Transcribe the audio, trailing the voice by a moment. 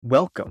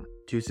Welcome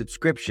to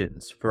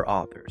Subscriptions for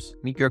Authors.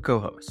 Meet your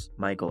co-hosts,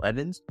 Michael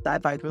Evans,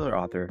 sci-fi thriller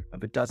author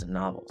of a dozen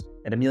novels,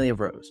 and Amelia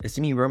Rose, a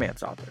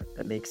semi-romance author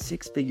that makes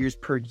six figures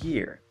per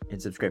year in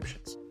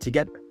subscriptions.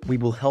 Together, we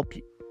will help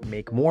you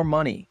make more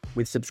money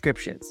with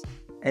subscriptions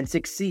and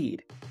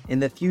succeed in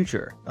the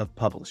future of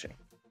publishing.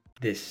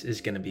 This is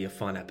going to be a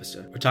fun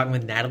episode. We're talking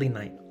with Natalie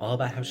Knight all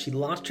about how she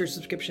launched her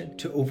subscription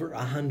to over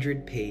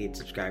 100 paid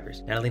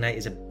subscribers. Natalie Knight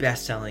is a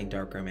best-selling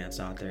dark romance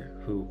author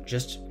who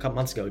just a couple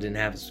months ago didn't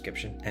have a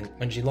subscription. And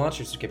when she launched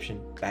her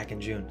subscription back in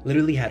June,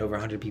 literally had over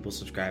 100 people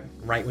subscribe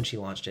right when she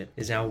launched it,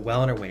 is now well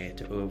on her way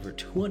to over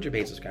 200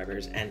 paid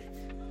subscribers. And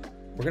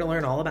we're going to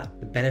learn all about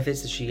the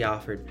benefits that she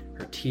offered,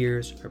 her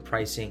tiers, her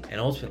pricing, and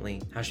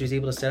ultimately how she was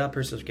able to set up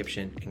her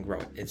subscription and grow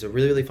it. It's a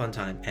really, really fun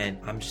time, and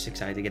I'm just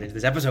excited to get into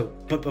this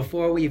episode. But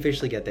before we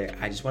officially get there,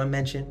 I just want to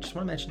mention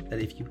that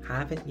if you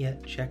haven't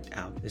yet checked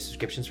out the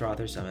Subscriptions for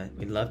Authors Summit,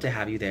 we'd love to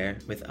have you there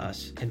with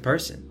us in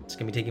person. It's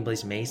going to be taking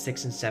place May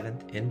 6th and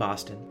 7th in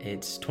Boston.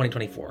 It's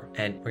 2024,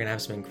 and we're going to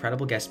have some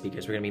incredible guest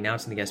speakers. We're going to be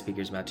announcing the guest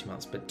speakers in about 2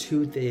 months, but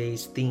 2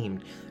 days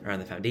themed around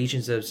the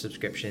foundations of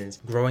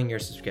subscriptions, growing your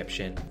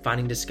subscription,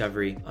 finding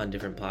discovery on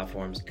different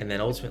platforms, and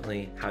then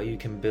ultimately how you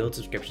can build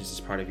subscriptions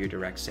as part of your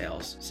direct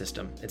sales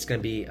system. It's going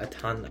to be a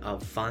ton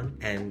of fun,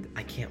 and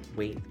I can't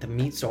wait to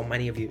meet so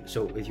many of you.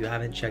 So if you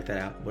haven't checked that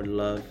out, would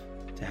love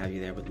to have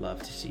you there, would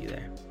love to see you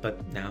there.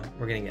 But now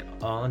we're going to get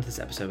on to this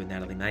episode with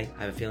Natalie Knight.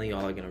 I have a feeling you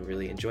all are going to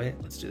really enjoy it.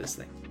 Let's do this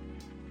thing.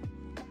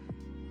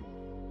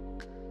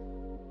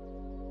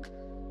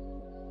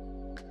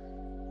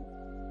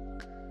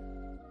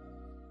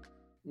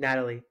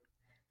 Natalie,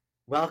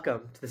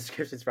 welcome to the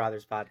Subscriptions for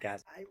Authors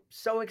podcast. I'm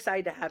so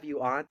excited to have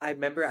you on. I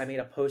remember I made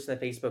a post in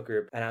the Facebook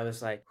group and I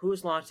was like,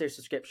 who's launched their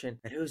subscription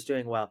and who's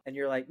doing well? And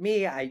you're like,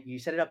 me. You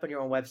set it up on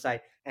your own website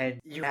and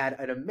you had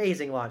an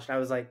amazing launch. And I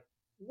was like,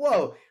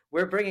 whoa,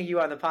 we're bringing you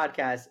on the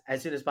podcast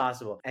as soon as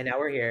possible. And now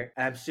we're here.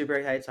 And I'm super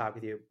excited to talk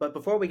with you. But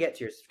before we get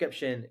to your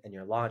subscription and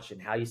your launch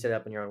and how you set it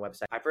up on your own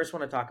website, I first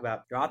want to talk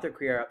about your author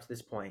career up to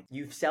this point.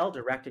 You sell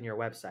direct on your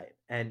website,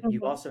 and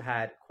you've also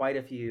had quite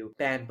a few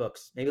banned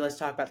books. Maybe let's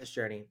talk about this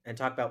journey and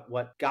talk about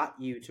what got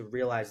you to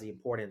realize the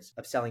importance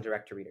of selling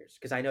direct to readers,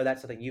 because I know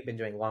that's something you've been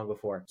doing long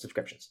before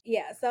subscriptions.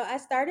 Yeah, so I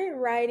started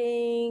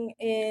writing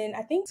in,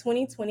 I think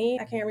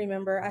 2020. I can't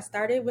remember. I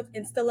started with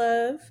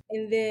InstaLove,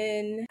 and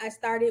then I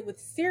started with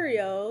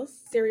serial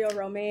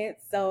romance.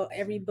 So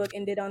every book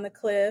ended on the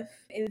cliff.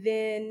 And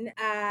then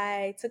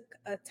I took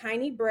a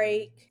tiny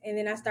break, and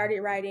then I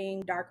started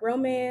writing dark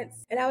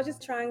romance. And I was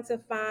just trying to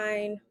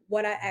find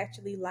what I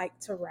actually like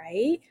to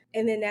write.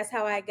 And then that's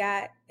how I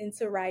got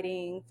into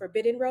writing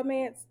forbidden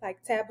romance,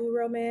 like taboo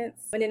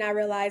romance. And then I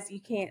realized you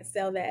can't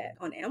sell that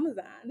on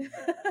Amazon.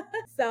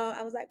 So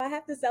I was like, I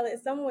have to sell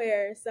it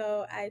somewhere.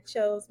 So I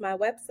chose my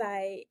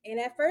website. And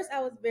at first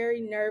I was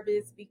very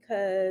nervous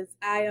because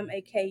I am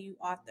a KU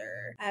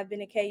author. I've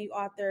been a KU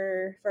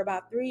author for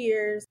about 3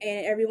 years,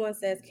 and everyone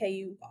says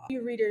KU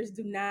readers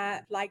do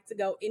not like to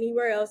go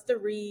anywhere else to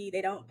read.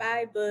 They don't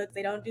buy books.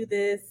 They don't do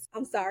this.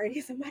 I'm sorry,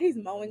 somebody's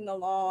mowing the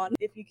lawn,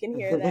 if you can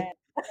hear that.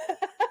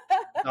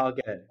 It's all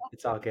good.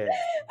 It's all good.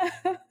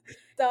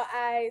 So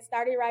I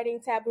started writing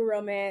taboo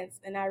romance,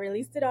 and I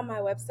released it on my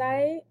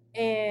website,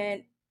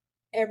 and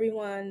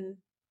everyone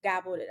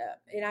gobbled it up.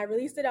 And I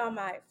released it on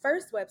my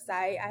first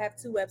website. I have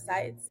 2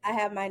 websites. I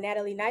have my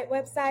Natalie Knight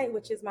website,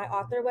 which is my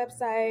author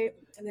website,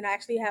 and then I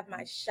actually have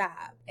my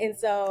shop. And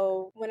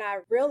so when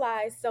I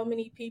realized so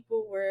many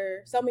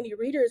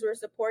readers were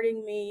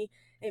supporting me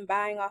and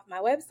buying off my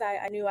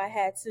website, I knew I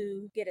had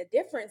to get a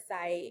different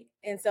site.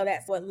 And so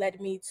that's what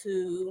led me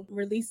to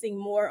releasing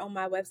more on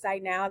my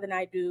website now than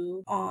I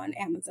do on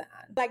Amazon,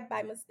 like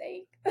by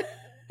mistake.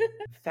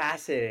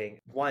 Fascinating.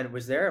 One,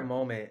 was there a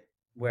moment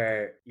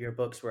where your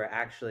books were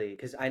actually,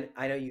 because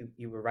I know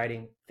you were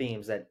writing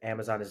themes that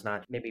Amazon is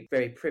not maybe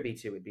very privy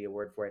to, would be a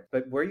word for it,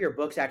 but were your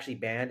books actually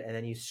banned and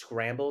then you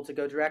scrambled to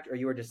go direct, or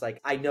you were just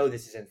like, I know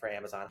this isn't for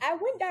Amazon? I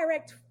went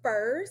direct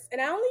first, and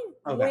I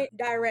only went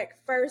direct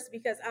first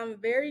because I'm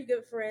very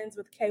good friends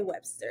with Kay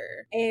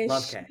Webster, and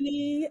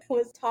she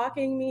was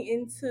talking me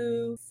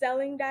into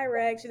selling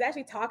direct. She's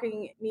actually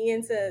talking me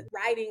into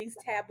writing these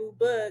taboo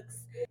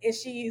books, and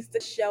she used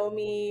to show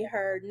me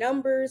her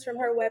numbers from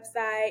her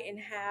website and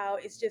how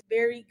it's just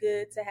very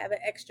good to have an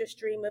extra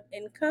stream of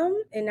income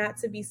and not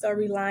to be so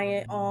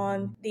reliant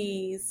on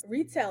these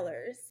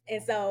retailers.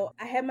 And so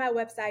I had my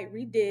website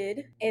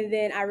redid, and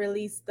then I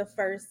released the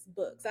first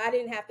book. So I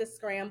didn't have to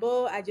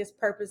scramble. I just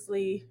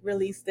purposely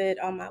released it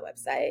on my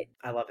website.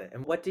 I love it.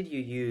 And what did you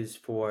use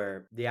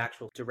for the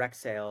actual direct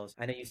sales?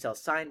 I know you sell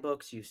signed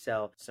books, you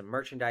sell some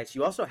merchandise.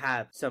 You also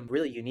have some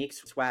really unique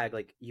swag.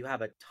 Like you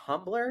have a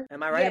tumbler.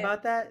 Am I right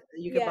about that?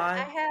 You could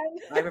buy?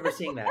 I remember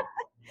seeing that.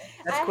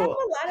 That's cool. I have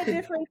a lot of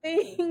different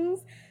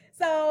things.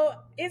 So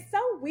it's so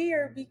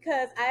weird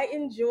because I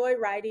enjoy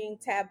writing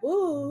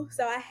taboo.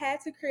 So I had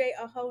to create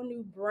a whole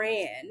new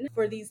brand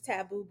for these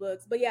taboo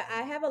books. But yeah,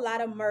 I have a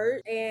lot of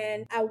merch,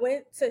 and I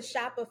went to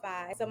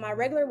Shopify. So my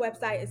regular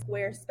website is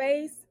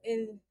Squarespace,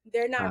 and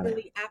They're not Got it.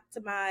 really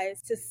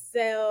optimized to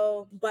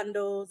sell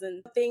bundles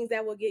and things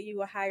that will get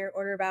you a higher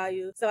order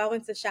value. So I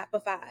went to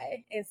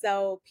Shopify. And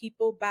so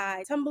people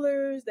buy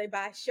tumblers, they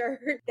buy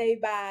shirts, they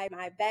buy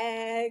my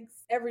bags,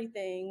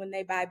 everything when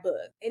they buy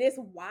books. And it's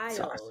It's wild.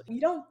 awesome.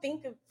 You don't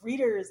think of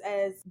readers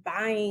as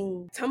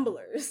buying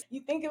tumblers.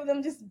 You think of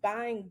them just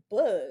buying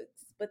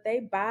books, but they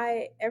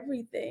buy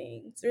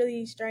everything. It's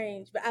really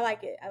strange, but I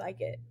like it. I like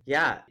it.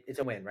 Yeah, it's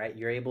a win, right?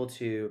 You're able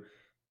to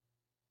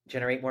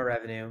generate more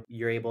revenue.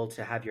 You're able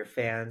to have your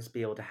fans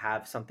be able to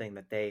have something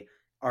that they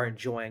are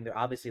enjoying. They're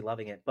obviously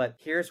loving it. But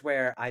here's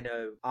where I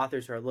know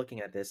authors who are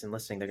looking at this and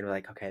listening, they're going to be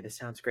like, okay, this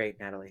sounds great,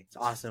 Natalie. It's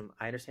awesome.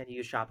 I understand you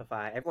use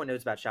Shopify. Everyone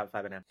knows about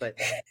Shopify by now. But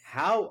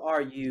how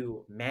are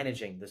you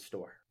managing the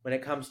store when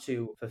it comes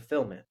to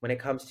fulfillment, when it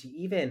comes to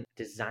even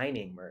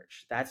designing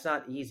merch? That's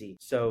not easy.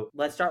 So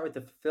let's start with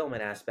the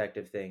fulfillment aspect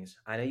of things.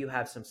 I know you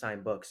have some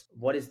signed books.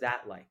 What is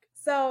that like?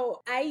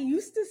 So I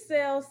used to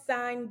sell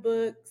signed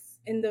books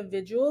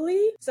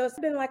individually. So it's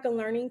been like a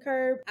learning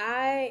curve.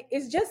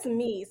 It's just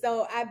me.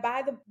 So I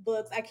buy the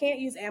books. I can't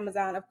use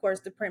Amazon, of course,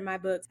 to print my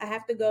books. I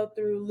have to go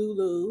through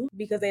Lulu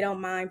because they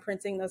don't mind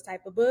printing those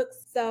type of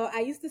books. So I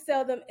used to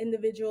sell them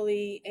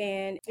individually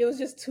and it was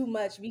just too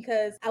much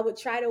because I would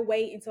try to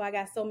wait until I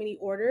got so many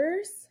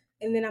orders.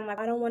 And then I'm like,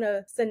 I don't want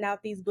to send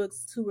out these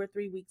books 2 or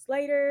 3 weeks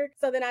later.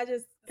 So then I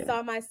just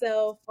saw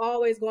myself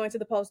always going to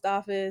the post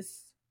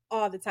office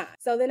all the time.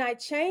 So then I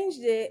changed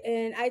it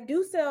and I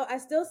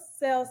still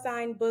sell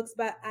signed books,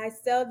 but I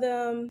sell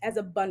them as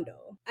a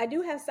bundle. I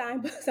do have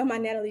signed books on my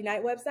Natalie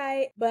Knight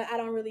website, but I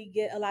don't really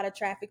get a lot of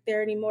traffic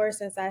there anymore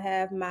since I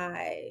have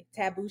my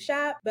Taboo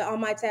shop. But on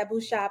my Taboo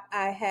shop,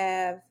 I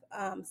have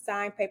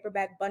signed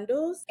paperback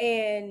bundles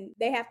and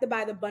they have to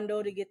buy the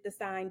bundle to get the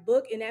signed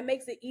book. And that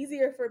makes it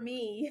easier for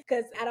me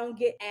because I don't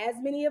get as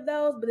many of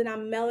those, but then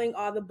I'm mailing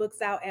all the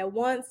books out at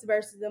once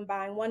versus them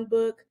buying one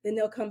book. Then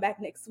they'll come back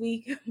next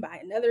week,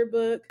 buy another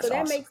book. So That's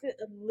that awesome. makes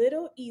it a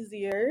little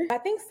easier. I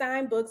think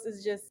signed books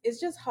it's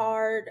just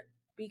hard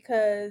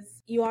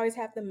because you always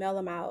have to mail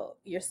them out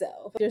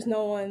yourself. There's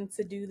no one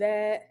to do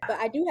that. But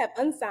I do have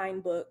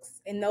unsigned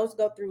books and those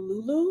go through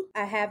Lulu.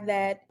 I have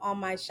that on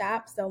my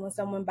shop. So when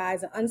someone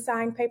buys an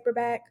unsigned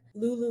paperback,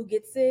 Lulu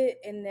gets it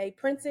and they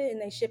print it and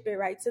they ship it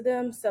right to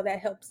them. So that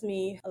helps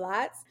me a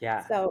lot.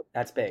 Yeah, So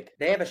that's big.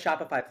 They have a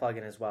Shopify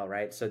plugin as well,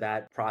 right? So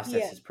that process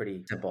yeah, is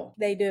pretty simple.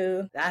 they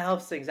do. That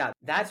helps things out.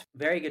 That's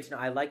very good to know.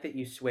 I like that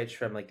you switch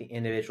from like the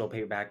individual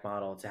paperback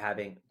model to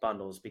having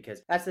bundles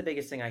because that's the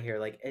biggest thing I hear.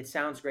 Like it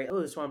sounds great. Oh,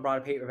 this one brought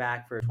a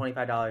paperback for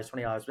 $25, $20,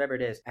 whatever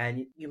it is.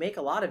 And you make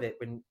a lot of it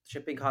when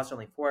shipping costs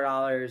only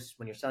 $4.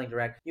 When you're selling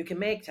direct, you can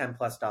make $10+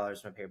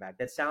 from a paperback.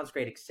 That sounds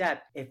great,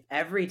 except if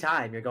every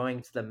time you're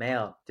going to the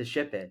mail to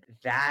ship it,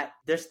 that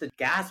there's the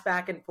gas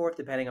back and forth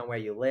depending on where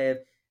you live,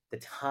 the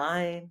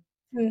time,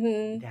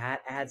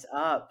 that adds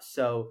up.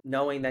 So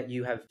knowing that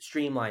you have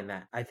streamlined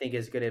that, I think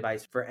is good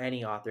advice for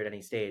any author at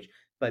any stage.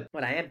 But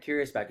what I am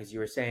curious about, because you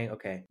were saying,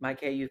 okay, my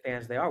KU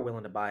fans, they are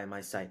willing to buy on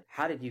my site.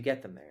 How did you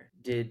get them there?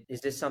 Is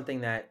this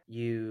something that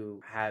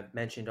you have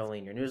mentioned only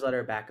in your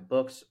newsletter, back of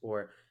books,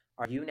 or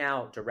are you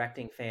now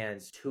directing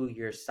fans to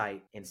your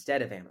site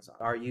instead of Amazon?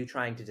 Are you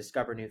trying to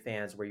discover new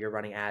fans where you're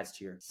running ads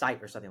to your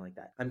site or something like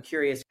that? I'm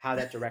curious how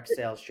that direct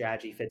sales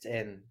strategy fits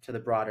in to the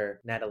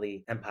broader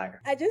Natalie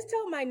empire. I just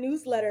told my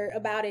newsletter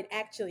about it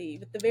actually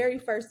with the very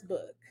first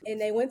book. And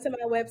they went to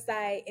my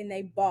website and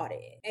they bought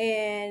it.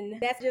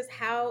 And that's just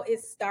how it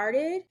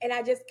started. And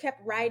I just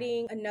kept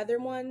writing another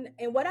one.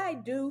 And what I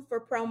do for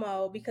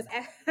promo, because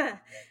I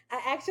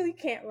actually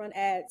can't run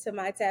ads to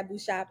my Taboo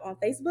shop on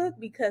Facebook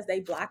because they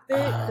blocked it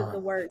because the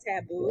word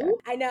taboo. Yeah.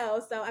 I know.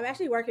 So I'm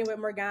actually working with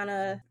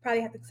Morgana.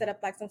 Probably have to set up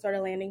like some sort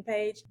of landing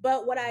page.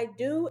 But what I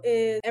do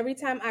is every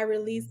time I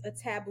release a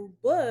Taboo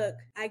book,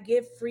 I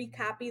give free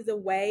copies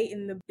away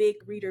in the big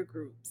reader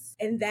groups.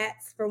 And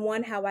that's, for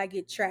one, how I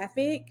get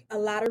traffic. A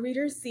lot of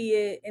readers see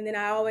it. And then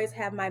I always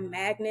have my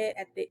magnet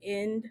at the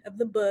end of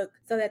the book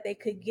so that they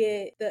could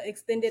get the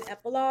extended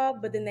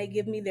epilogue, but then they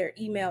give me their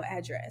email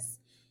address.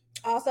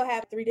 I also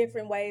have 3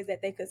 different ways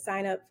that they could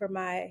sign up for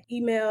my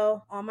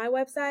email on my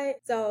website.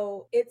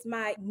 So it's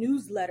my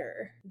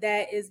newsletter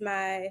that is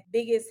my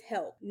biggest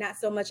help. Not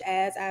so much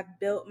as I've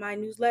built my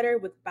newsletter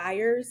with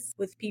buyers,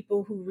 with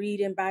people who read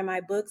and buy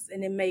my books,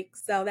 and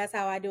so that's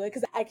how I do it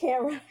because I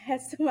can't run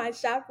ads to my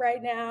shop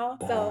right now.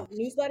 So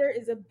newsletter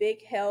is a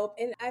big help.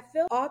 And I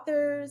feel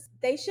authors,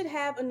 they should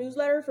have a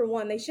newsletter. For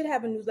one, they should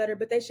have a newsletter,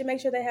 but they should make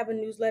sure they have a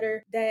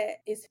newsletter that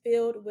is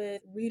filled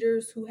with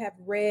readers who have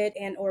read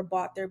and or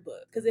bought their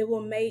book, because it will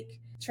make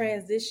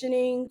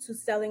transitioning to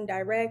selling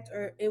direct,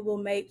 or it will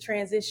make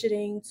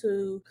transitioning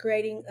to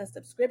creating a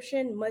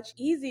subscription much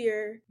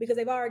easier because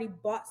they've already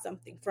bought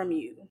something from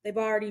you. They've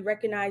already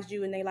recognized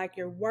you and they like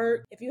your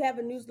work. If you have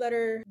a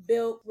newsletter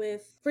built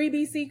with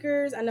freebie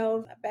seekers, I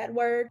know a bad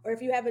word, or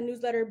if you have a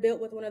newsletter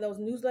built with one of those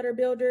newsletter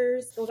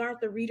builders, those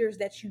aren't the readers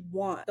that you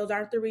want. Those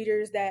aren't the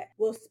readers that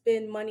will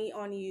spend money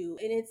on you.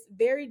 And it's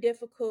very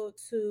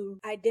difficult to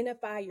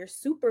identify your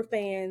super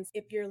fans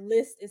if your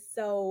list is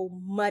so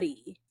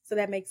muddy. So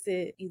that makes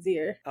it it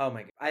easier. Oh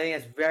my God. I think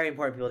that's very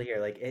important for people to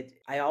hear. Like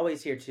I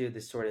always hear too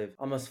this sort of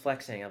almost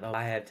flexing of, oh,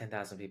 I have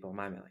 10,000 people on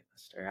my mailing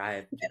list, or I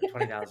have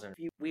 20,000.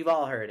 We've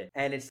all heard it.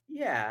 And it's,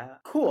 yeah,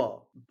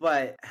 cool.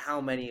 But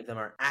how many of them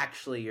are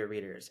actually your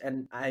readers?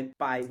 And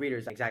by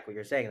readers, exactly what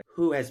you're saying. Like,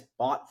 who has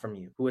bought from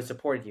you? Who has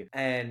supported you?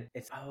 And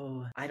it's,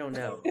 oh, I don't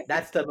know.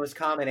 That's the most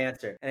common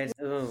answer. And it's,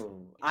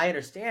 oh, I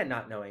understand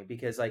not knowing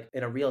because, like,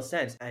 in a real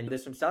sense, and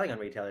there's some selling on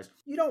retailers,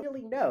 you don't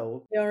really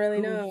know. You don't really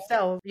who know.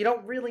 sells. You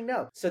don't really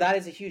know. So that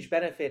is a huge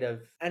benefit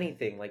of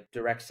anything like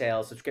direct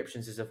sales.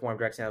 Subscriptions is a form of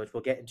direct sale, which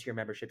we'll get into your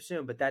membership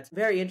soon. But that's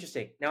very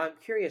interesting. Now, I'm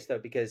curious, though,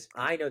 because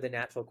I know the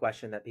natural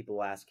question that people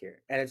will ask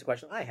here. And it's a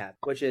question I have,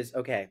 which is,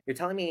 okay, you're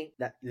telling me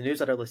that the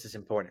newsletter list is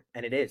important.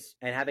 And it is.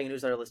 And having a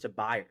newsletter list of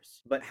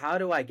buyers. But how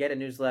do I get a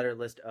newsletter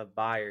list of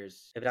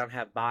buyers if I don't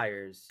have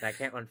buyers? And I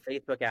can't run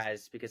Facebook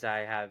ads because I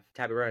have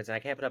Taboo Runs. And I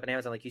can't put up an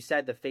Amazon. Like you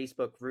said, the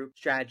Facebook group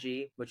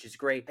strategy, which is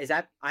great. Is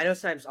that, I know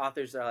sometimes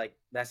authors are like,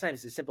 that's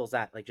sometimes as simple as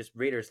that. Like just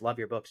readers love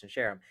your books and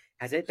share them.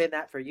 Has it been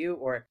that for you?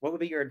 Or what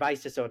would be your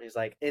advice to someone who's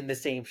like in the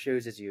same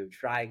shoes as you,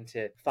 trying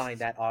to find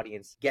that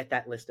audience, get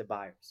that list of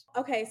buyers?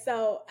 Okay,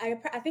 so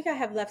I think I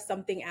have left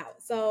something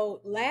out.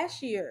 So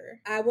last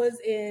year I was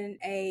in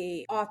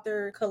a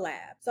author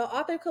collab. So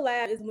author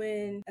collab is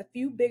when a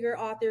few bigger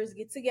authors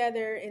get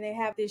together and they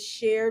have this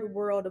shared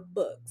world of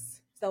books.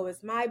 So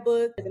it's my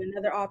book, then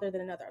another author,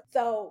 then another.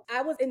 So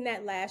I was in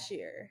that last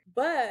year,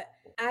 but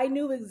I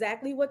knew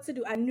exactly what to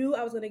do. I knew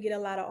I was going to get a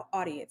lot of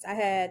audience.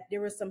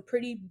 There were some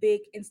pretty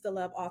big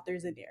InstaLove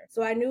authors in there.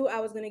 So I knew I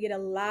was going to get a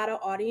lot of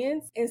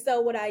audience. And so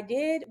what I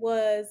did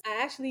was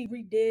I actually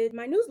redid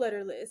my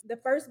newsletter list. The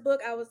first book,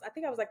 I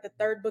think I was like the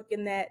third book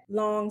in that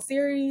long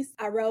series.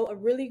 I wrote a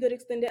really good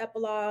extended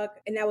epilogue,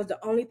 and that was the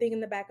only thing in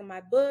the back of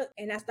my book.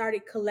 And I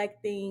started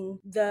collecting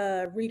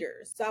the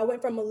readers. So I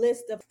went from a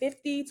list of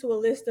 50 to a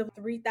list of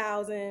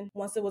 3,000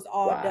 once it was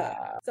all done.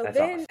 So That's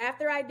then awesome.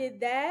 after I did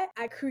that,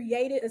 I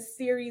created a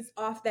series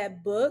off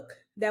that book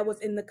that was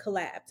in the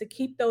collab to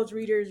keep those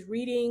readers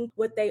reading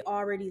what they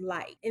already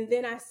like. And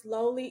then I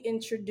slowly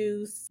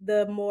introduced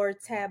the more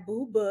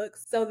taboo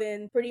books. So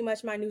then pretty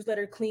much my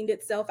newsletter cleaned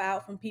itself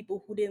out from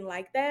people who didn't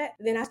like that.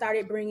 Then I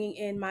started bringing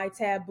in my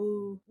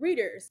taboo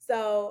readers.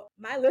 So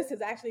my list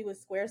is actually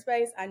with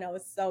Squarespace. I know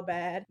it's so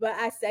bad, but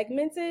I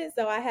segmented.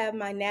 So I have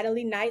my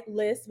Natalie Knight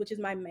list, which is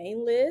my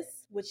main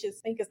list, which is,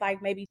 I think it's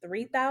like maybe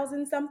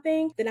 3,000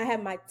 something. Then I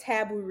have my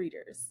taboo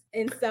readers.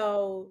 And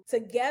so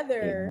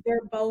together,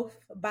 they're both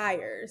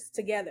buyers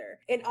together.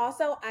 And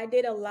also I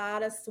did a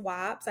lot of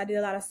swaps. I did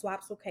a lot of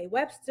swaps with Kay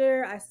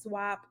Webster. I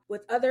swapped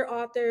with other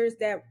authors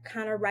that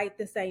kind of write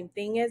the same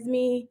thing as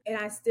me. And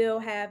I still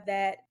have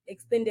that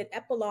extended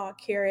epilogue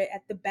carrot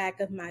at the back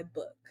of my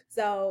book.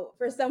 So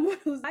for someone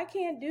who's, I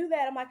can't do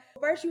that. I'm like,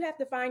 first you have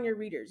to find your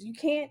readers. You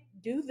can't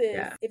do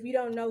this if you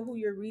don't know who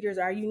your readers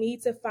are. You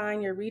need to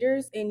find your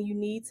readers and you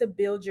need to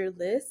build your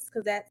list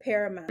because that's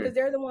paramount. Because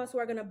they're the ones who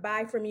are going to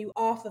buy from you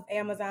off of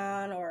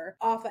Amazon or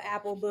off of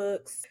Apple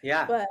Books.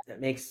 Yeah, but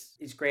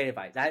it's great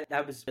advice.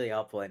 That was really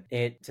helpful. And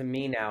it, to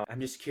me now,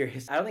 I'm just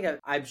curious. I don't think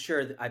I'm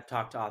sure that I've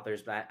talked to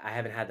authors, but I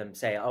haven't had them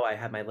say, oh, I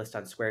have my list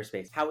on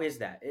Squarespace. How is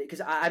that?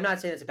 Because I'm not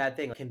saying it's a bad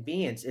thing.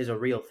 Convenience is a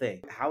real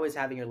thing. How is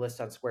having your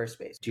list on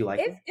Squarespace? Do you like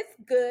it? It's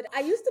good. I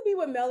used to be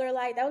with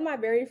MailerLite. That was my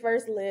very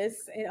first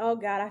list. And oh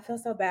God, I feel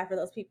so bad for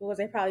those people because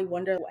they probably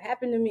wonder what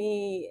happened to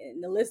me.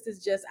 And the list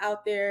is just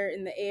out there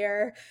in the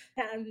air.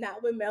 I'm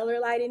not with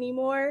MailerLite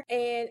anymore.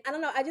 And I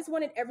don't know. I just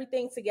wanted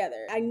everything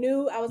together. I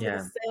knew I was going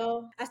to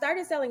sell. I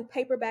started selling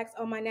paperbacks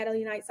on my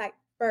Natalie Knight site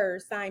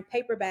first, signed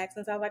paperbacks.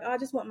 And so I was like, oh, I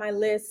just want my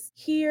list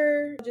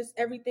here, just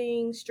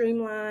everything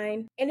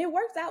streamlined. And it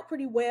works out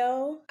pretty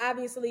well.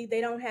 Obviously,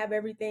 they don't have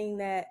everything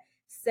that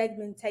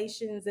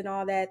segmentations and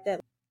all that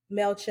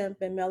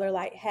MailChimp and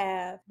MailerLite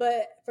have.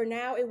 But for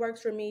now, it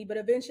works for me. But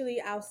eventually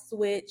I'll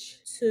switch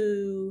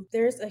to,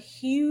 there's a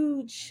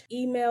huge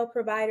email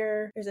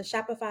provider. There's a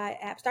Shopify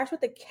app, starts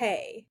with a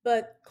K,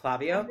 but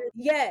Klaviyo?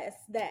 Yes,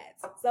 that.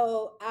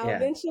 So I'll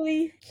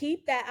eventually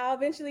keep that. I'll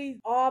eventually,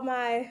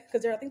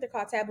 because I think they're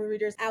called taboo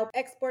readers, I'll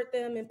export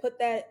them and put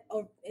that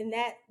in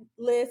that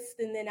list.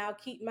 And then I'll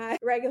keep my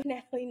regular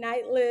Natalie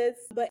Knight list.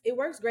 But it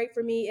works great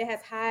for me. It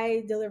has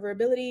high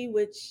deliverability,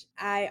 which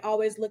I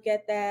always look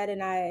at that.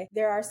 And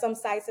there are some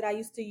sites that I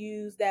used to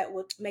use that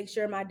would make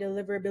sure my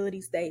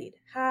deliverability stayed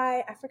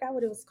high. I forgot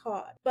what it was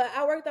called, but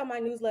I worked on my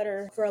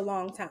newsletter for a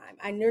long time.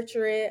 I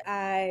nurture it.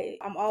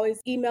 I'm always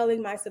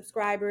emailing my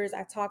subscribers.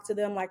 I talk to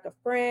them like a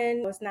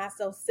friend. It's not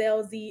so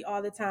salesy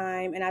all the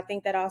time. And I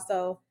think that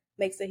also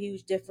makes a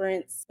huge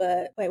difference.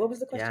 But wait, what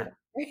was the question?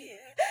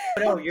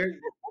 No,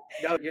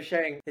 you're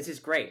sharing. This is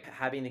great.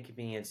 Having the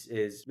convenience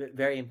is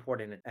very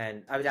important.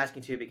 And I was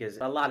asking too, because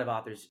a lot of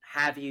authors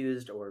have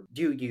used or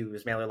do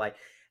use MailerLite.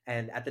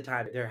 And at the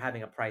time, they're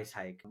having a price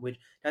hike, which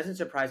doesn't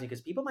surprise me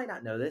because people might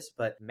not know this,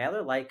 but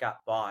MailerLite got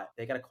bought.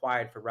 They got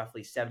acquired for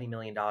roughly $70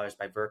 million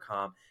by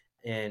Vercom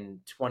in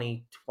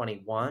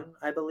 2021,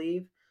 I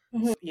believe.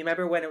 Mm-hmm. You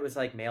remember when it was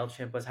like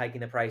MailChimp was hiking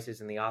the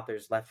prices and the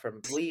authors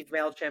leave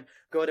MailChimp,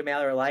 go to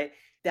MailerLite?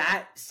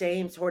 That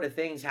same sort of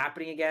thing's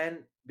happening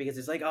again. because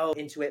it's like, oh,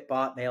 Intuit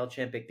bought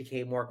MailChimp. It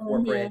became more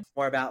corporate, Mhm.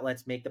 more about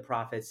let's make the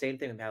profit. Same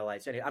thing with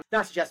MailerLite. So anyway, I'm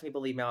not suggesting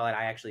people leave MailerLite.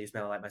 I actually use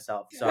MailerLite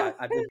myself. So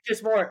I'm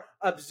just more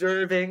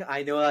observing.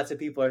 I know lots of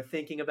people are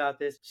thinking about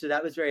this. So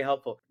that was very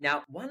helpful.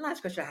 Now, one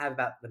last question I have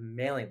about the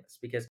mailing list,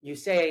 because you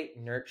say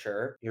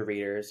nurture your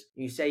readers,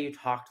 you say you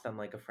talk to them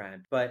like a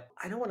friend, but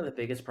I know one of the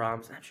biggest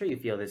problems, and I'm sure you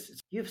feel this,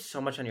 is you have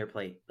so much on your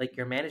plate. Like,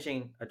 you're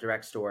managing a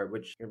direct store,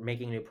 which you're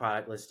making new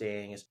product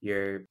listings,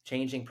 you're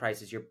changing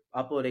prices, you're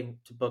uploading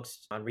to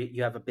books on,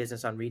 you have a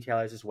business on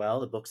retailers as well,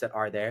 the books that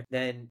are there.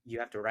 Then you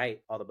have to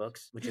write all the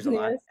books, which is a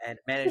lot, Yes. and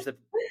manage the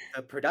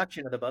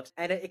production of the books.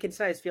 And it can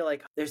sometimes feel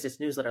like there's this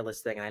newsletter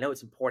list thing, and I know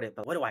it's important,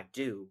 but what do I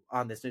do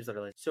on this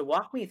newsletter list? So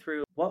walk me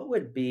through, what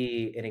would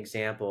be an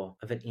example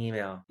of an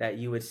email that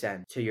you would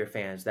send to your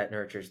fans that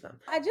nurtures them?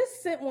 I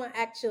just sent one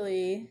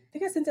actually. I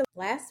think I sent it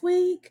last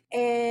week.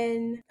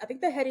 And I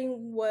think the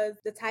heading was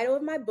the title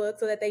of my book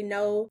so that they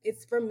know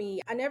it's for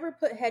me. I never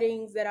put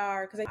headings that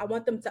are, because I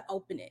want them to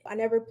open it. I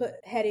never put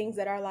headings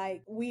that are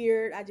like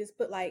weird. I just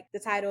put like the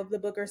title of the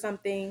book or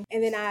something.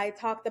 And then I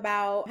talked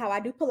about how I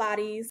do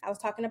Pilates. I was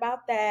talking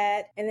about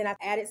that. And then I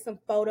added some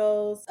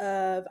photos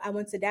of, I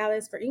went to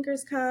Dallas for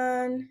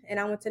InkersCon and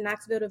I went to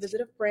Knoxville to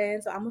visit a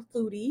friend. So I'm a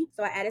foodie.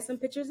 So I added some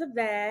pictures of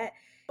that.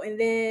 And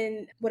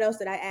then what else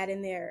did I add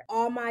in there?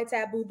 All my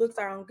taboo books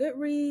are on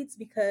Goodreads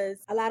because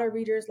a lot of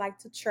readers like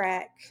to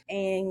track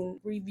and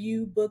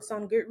review books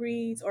on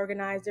Goodreads,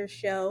 organize their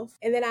shelf.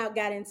 And then I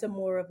got into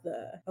more of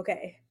the,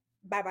 okay,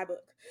 buy my book.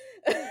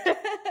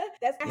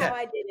 That's how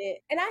I did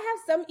it. And I have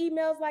some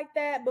emails like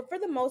that, but for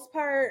the most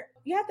part,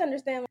 you have to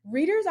understand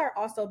readers are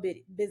also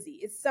busy.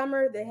 It's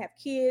summer, they have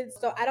kids.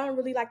 So I don't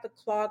really like to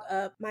clog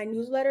up my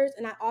newsletters.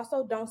 And I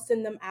also don't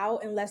send them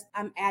out unless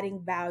I'm adding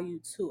value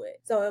to it.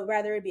 So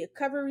rather it be a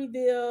cover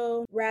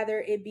reveal, rather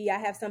it be I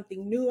have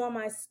something new on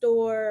my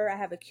store, I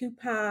have a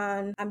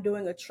coupon, I'm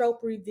doing a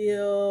trope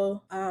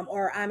reveal,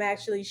 or I'm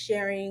actually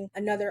sharing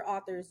another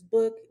author's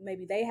book.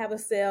 Maybe they have a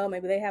sale,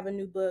 maybe they have a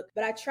new book.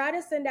 But I try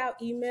to send out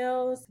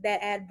emails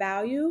that add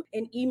value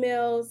and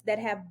emails that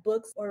have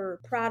books or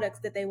products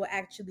that they will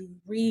actually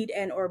read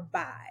and or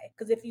buy.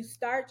 Because if you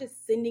start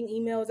just sending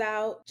emails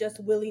out just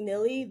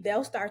willy-nilly,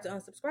 they'll start to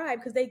unsubscribe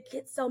because they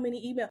get so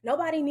many emails.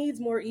 Nobody needs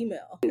more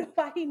email.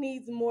 Nobody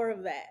needs more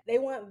of that. They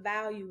want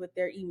value with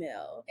their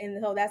email. And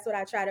so that's what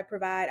I try to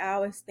provide. I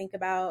always think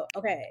about,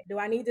 okay, do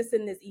I need to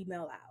send this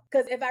email out?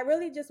 Because if I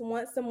really just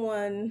want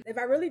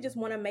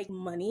to make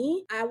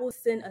money, I will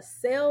send a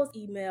sales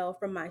email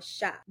from my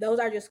shop. Those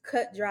are just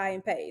cut, dry,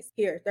 and paste.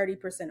 Here,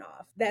 30%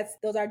 off.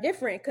 Those are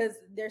different because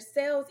they're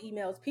sales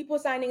emails. People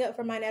signing up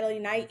for my Natalie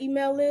Knight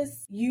email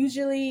list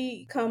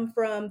usually come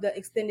from the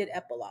extended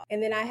epilogue.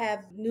 And then I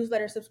have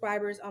newsletter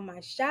subscribers on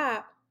my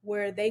shop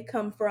where they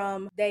come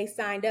from, they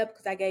signed up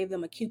because I gave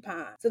them a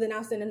coupon. So then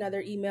I'll send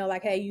another email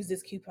like, hey, use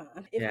this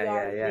coupon if you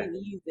already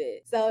didn't use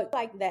it. So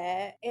like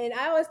that. And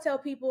I always tell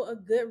people a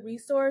good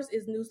resource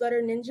is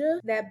Newsletter Ninja.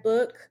 That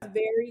book,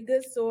 very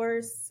good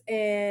source.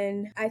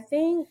 And I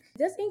think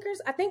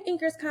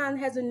InkersCon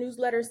has a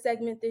newsletter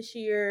segment this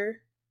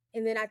year.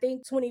 And then I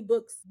think 20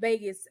 Books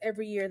Vegas,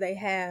 every year they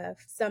have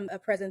a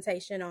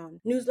presentation on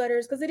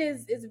newsletters because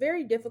it's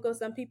very difficult.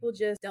 Some people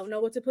just don't know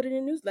what to put in a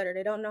newsletter.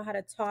 They don't know how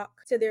to talk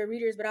to their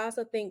readers. But I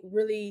also think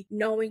really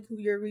knowing who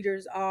your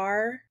readers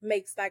are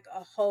makes like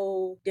a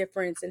whole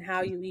difference in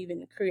how you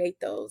even create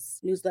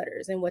those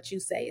newsletters and what you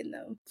say in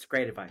them. It's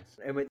great advice.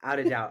 And without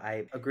a doubt,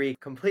 I agree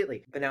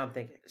completely. But now I'm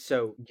thinking,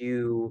 so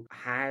you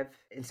have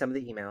in some of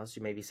the emails,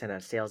 you maybe send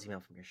a sales email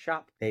from your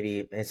shop,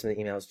 maybe in some of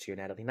the emails to your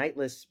Natalie Knight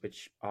list,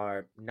 which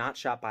are not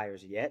shop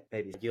buyers yet.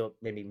 Maybe you'll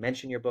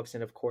mention your books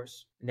in, of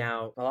course.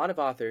 Now, a lot of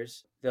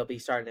authors, they'll be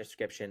starting their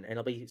subscription and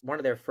it'll be one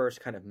of their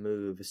first kind of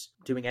moves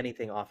doing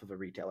anything off of a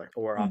retailer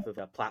or off of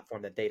a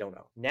platform that they don't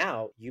know.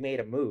 Now you made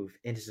a move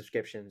into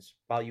subscriptions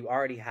while you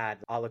already had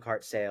a la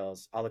carte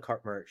sales, a la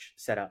carte merch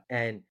set up.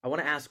 And I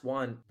want to ask,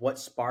 one, what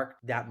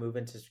sparked that move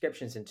into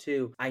subscriptions? And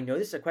two, I know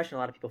this is a question a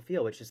lot of people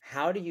feel, which is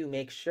how do you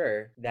make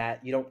sure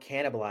that you don't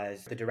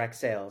cannibalize the direct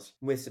sales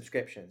with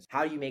subscriptions?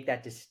 How do you make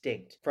that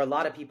distinct? For a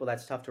lot of people,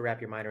 that's tough to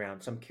wrap your mind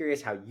around. So I'm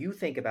curious how you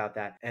think about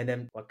that and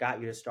then what got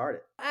you to start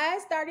it. I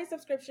started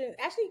subscription.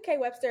 Actually, Kay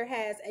Webster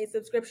has a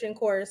subscription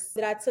course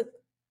that I took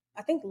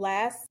I think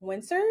last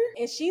winter,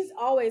 and she's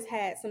always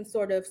had some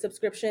sort of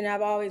subscription.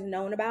 I've always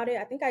known about it.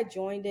 I think I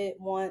joined it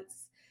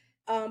once.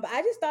 But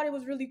I just thought it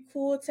was really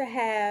cool to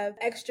have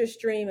extra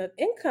stream of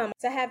income,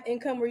 to have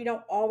income where you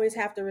don't always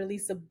have to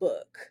release a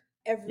book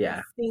every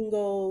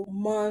single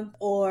month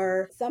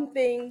or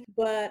something.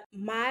 But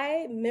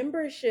my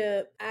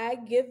membership, I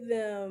give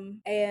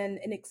them an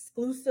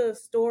exclusive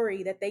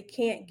story that they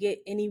can't get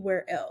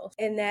anywhere else.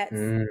 And that's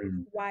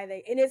why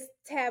and it's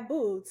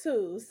taboo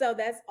too. So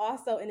that's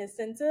also an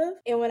incentive.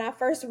 And when I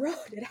first wrote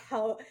it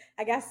out,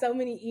 I got so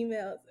many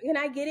emails. Can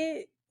I get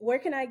it? Where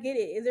can I get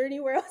it? Is there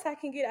anywhere else I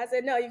can get it? I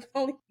said, no, you can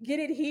only get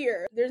it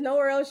here. There's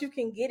nowhere else you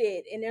can get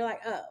it. And they're like,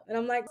 oh. And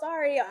I'm like,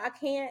 sorry, I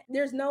can't.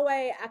 There's no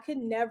way. I could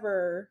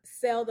never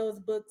sell those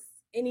books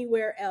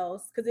anywhere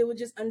else because it would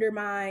just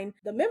undermine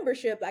the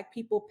membership. Like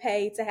people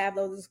pay to have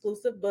those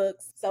exclusive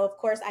books. So of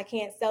course I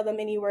can't sell them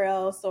anywhere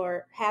else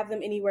or have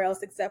them anywhere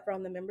else except for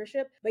on the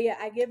membership. But yeah,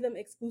 I give them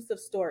exclusive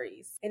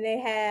stories and they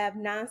have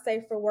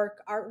non-safe for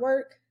work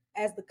artwork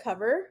as the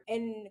cover,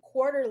 and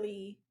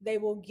quarterly they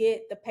will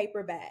get the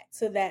paperback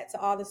to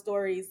all the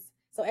stories.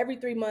 So every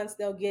 3 months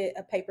they'll get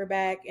a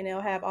paperback and they'll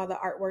have all the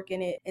artwork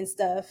in it and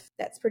stuff.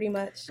 That's pretty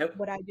much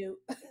what I do.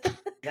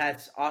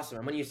 That's awesome.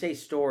 And when you say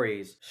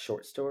stories,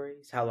 short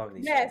stories, how long are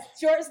these Yes,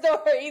 stories? short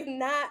stories,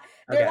 not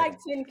they're Okay. like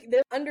 10,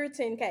 they're under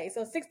 10K.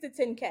 So 6 to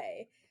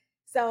 10K.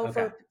 So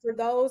Okay. for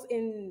those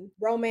in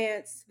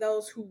romance,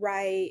 those who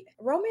write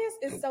romance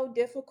is so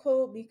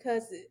difficult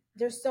because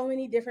there's so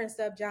many different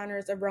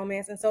subgenres of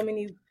romance and so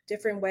many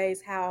different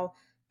ways how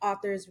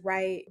authors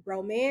write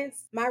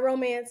romance. My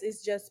romance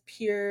is just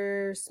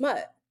pure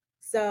smut.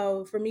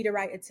 So for me to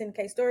write a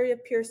 10K story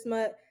of pure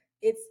smut,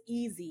 it's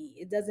easy.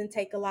 It doesn't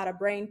take a lot of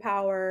brain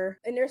power.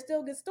 And they're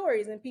still good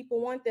stories and people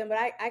want them. But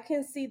I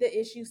can see the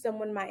issue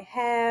someone might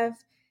have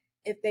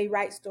if they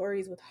write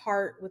stories with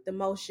heart, with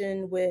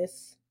emotion,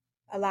 with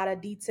a lot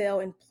of detail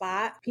and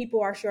plot.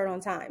 People are short on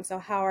time. So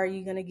how are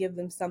you going to give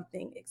them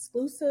something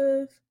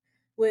exclusive?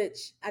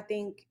 Which I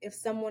think if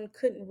someone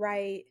couldn't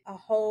write a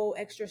whole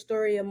extra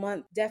story a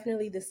month,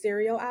 definitely the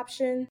serial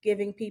option,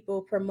 giving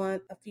people per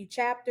month a few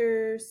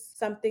chapters,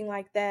 something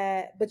like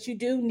that. But you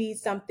do need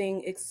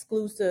something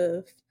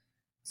exclusive,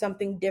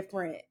 something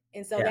different.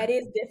 And so that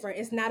is different.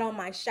 It's not on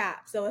my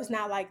shop. So it's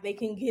not like they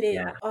can get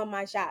it on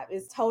my shop.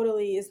 It's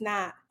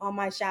not on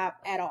my shop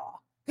at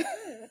all.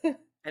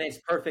 And it's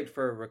perfect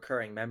for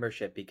recurring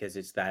membership because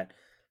it's that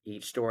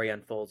each story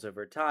unfolds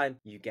over time.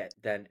 You get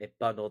then it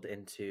bundled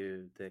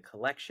into the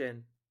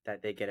collection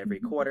that they get every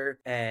quarter.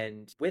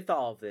 And with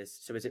all of this,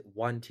 so is it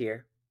one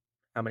tier?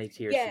 How many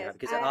tiers do you Yes, have?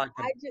 Because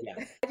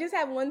I just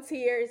have one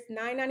tier. It's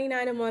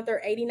 $9.99 a month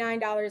or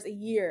 $89 a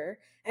year.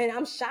 And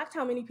I'm shocked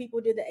how many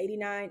people did the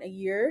 89 a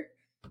year.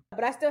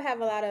 But I still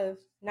have a lot of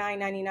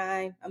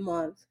 $9.99 a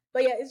month.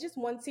 But yeah, it's just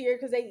one tier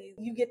because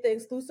you get the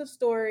exclusive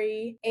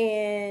story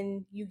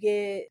and you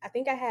get, I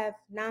think I have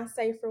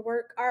non-safe for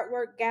work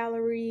artwork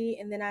gallery,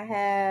 and then I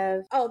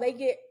have they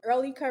get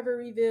early cover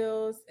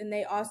reveals, and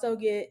they also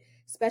get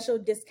special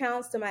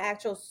discounts to my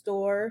actual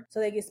store. So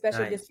they get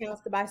special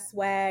discounts to buy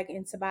swag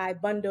and to buy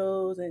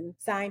bundles and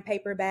signed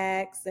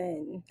paperbacks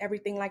and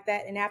everything like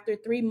that. And after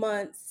 3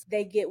 months,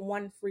 they get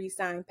one free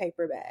signed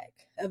paperback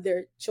of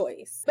their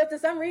choice. But to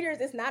some readers,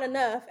 it's not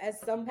enough, as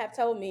some have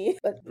told me.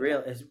 But real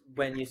is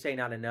when you say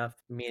not enough,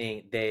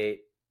 meaning they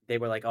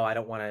were like, oh, I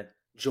don't want to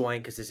join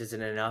because this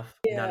isn't enough,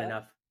 not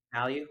enough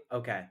value.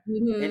 Okay,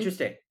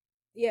 interesting.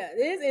 Yeah, it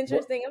is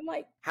interesting. I'm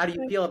like, how do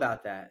you feel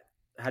about that?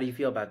 How do you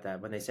feel about that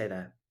when they say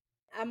that?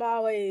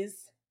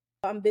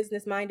 I'm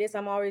business minded, so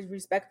I'm always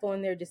respectful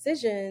in their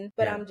decision,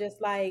 but I'm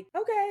just like,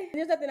 okay,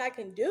 there's nothing I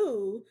can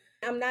do.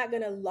 I'm not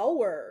going to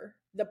lower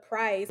the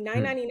price.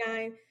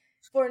 $9.99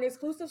 for an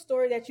exclusive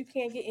story that you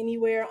can't get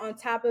anywhere, on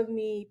top of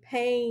me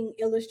paying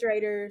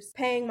illustrators,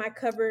 paying my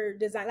cover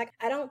design. Like,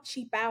 I don't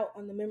cheap out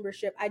on the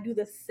membership. I do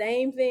the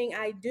same thing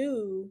I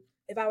do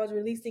if I was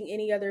releasing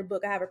any other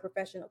book. I have a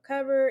professional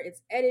cover,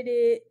 it's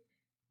edited,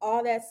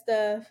 all that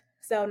stuff.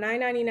 So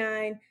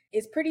 $9.99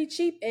 is pretty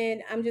cheap,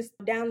 and I'm just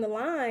down the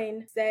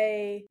line,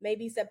 say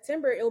maybe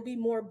September, it'll be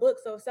more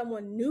books. So if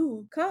someone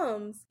new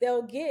comes,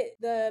 they'll get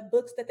the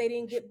books that they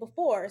didn't get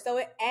before. So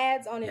it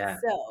adds on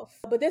itself.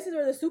 But this is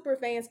where the super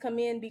fans come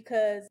in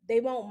because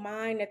they won't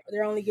mind that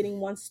they're only getting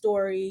one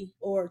story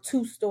or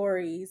two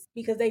stories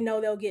because they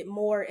know they'll get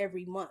more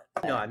every month.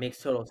 No, it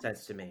makes total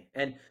sense to me.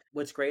 And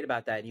what's great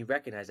about that, and you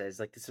recognize that, is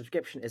like the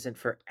subscription isn't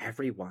for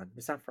everyone.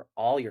 It's not for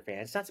all your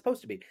fans. It's not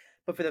supposed to be.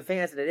 But for the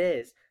fans that it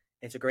is,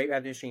 it's a great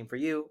revenue stream for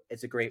you.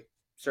 It's a great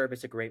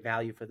service, a great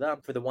value for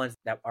them, for the ones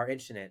that are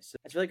interested in it. So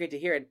that's really great to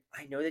hear. And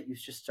I know that you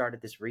just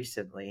started this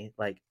recently,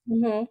 like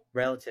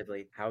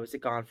relatively. How has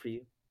it gone for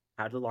you?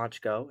 How did the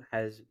launch go?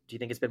 Do you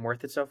think it's been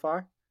worth it so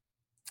far?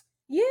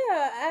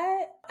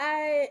 Yeah,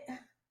 I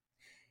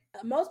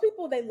most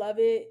people, they love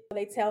it.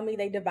 They tell me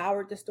they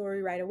devoured the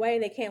story right away.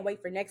 They can't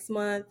wait for next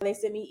month. They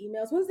send me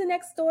emails, when's the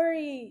next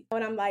story?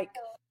 And I'm like,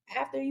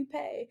 after you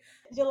pay.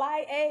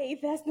 July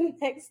 8th, that's the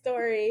next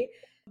story.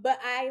 But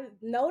I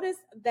noticed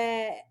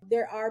that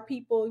there are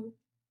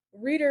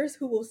readers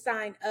who will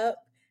sign up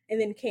and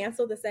then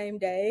cancel the same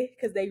day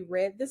because they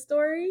read the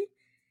story.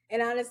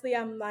 And honestly,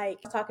 I'm like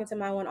talking to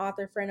my one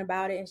author friend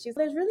about it, and she's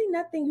like, there's really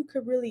nothing you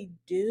could really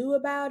do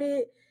about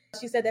it.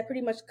 She said that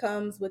pretty much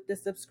comes with the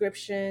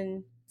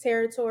subscription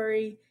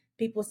territory,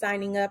 people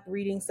signing up,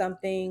 reading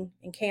something,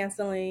 and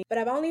canceling. But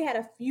I've only had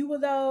a few of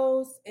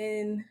those.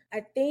 And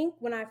I think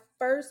when I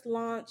first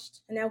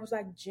launched, and that was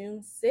like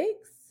June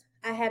 6th,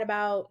 I had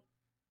about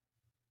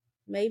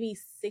maybe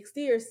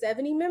 60 or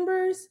 70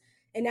 members.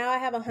 And now I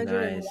have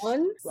 101.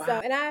 Nice. Wow. So,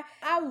 and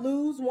I'll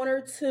lose one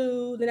or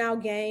two, then I'll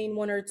gain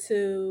one or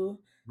two.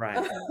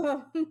 Right.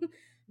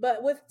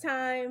 But with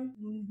time,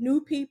 new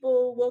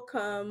people will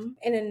come.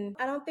 And then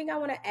I don't think I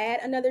want to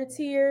add another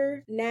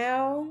tier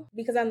now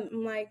because I'm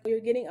like, you're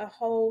getting a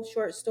whole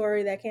short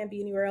story that can't be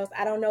anywhere else.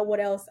 I don't know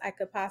what else I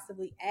could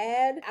possibly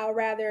add. I'll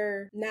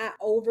rather not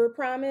over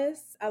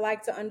promise. I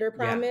like to under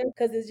promise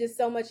because it's just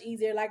so much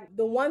easier. Like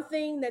the one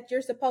thing that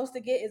you're supposed to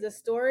get is a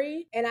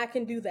story, and I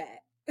can do that.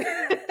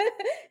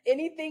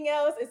 Anything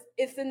else is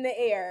it's in the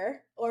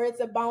air or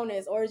it's a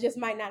bonus or it just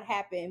might not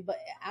happen. But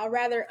I'll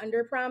rather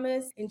under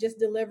promise and just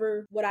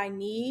deliver what I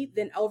need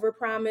than over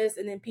promise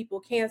and then people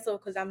cancel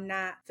because I'm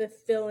not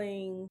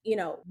fulfilling,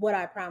 what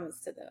I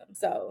promised to them.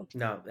 So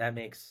No, that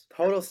makes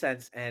total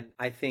sense. And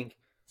I think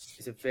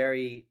it's a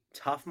very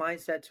tough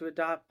mindset to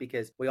adopt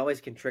because we always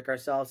can trick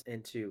ourselves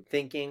into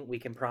thinking we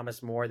can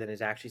promise more than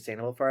is actually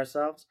sustainable for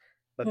ourselves.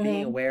 But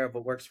being aware of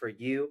what works for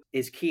you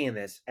is key in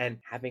this. And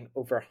having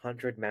over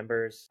 100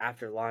 members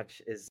after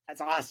launch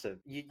that's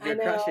awesome. You're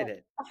crushing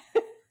it.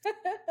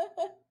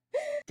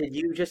 Did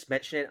you just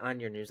mention it on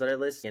your newsletter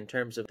list in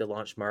terms of the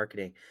launch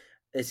marketing?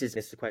 This is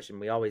the question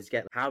we always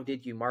get. How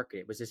did you market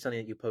it? Was this something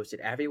that you posted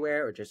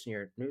everywhere or just in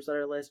your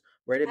newsletter list?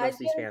 Where did most of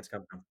these fans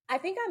come from? I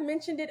think I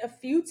mentioned it a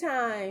few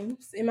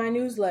times in my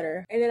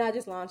newsletter and then I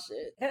just launched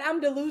it. And I'm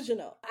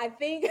delusional. I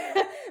think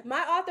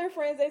my author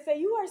friends, they say,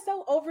 you are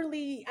so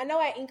overly, I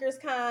know at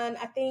InkersCon,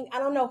 I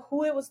don't know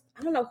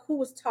who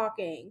was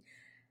talking.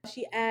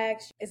 She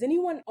asked, is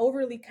anyone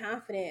overly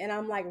confident? And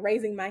I'm like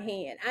raising my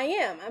hand. I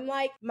am. I'm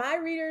like, my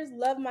readers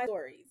love my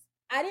stories.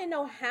 I didn't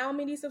know how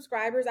many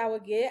subscribers I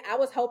would get. I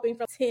was hoping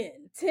for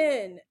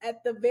 10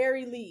 at the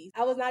very least.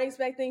 I was not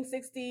expecting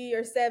 60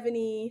 or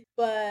 70,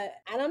 but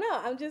I don't know.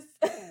 I'm just,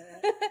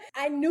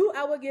 I knew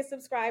I would get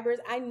subscribers.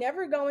 I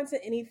never go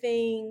into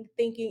anything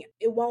thinking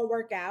it won't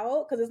work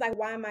out because it's like,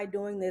 why am I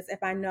doing this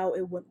if I know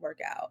it wouldn't work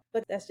out?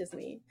 But that's just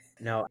me.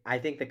 No, I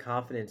think the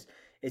confidence,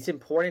 it's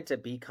important to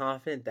be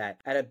confident that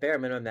at a bare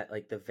minimum that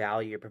like the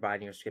value you're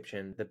providing your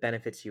subscription, the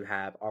benefits you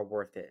have are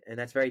worth it. And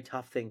that's a very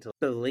tough thing to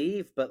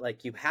believe, but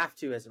like you have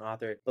to as an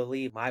author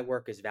believe my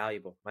work is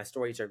valuable. My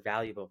stories are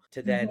valuable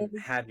to then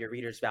have your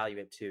readers value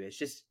it too.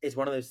 It's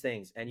one of those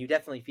things. And you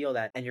definitely feel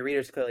that and your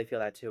readers clearly feel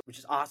that too, which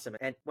is awesome.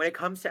 And when it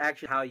comes to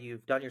actually how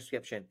you've done your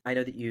subscription, I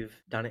know that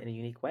you've done it in a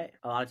unique way.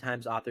 A lot of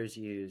times authors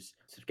use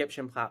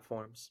subscription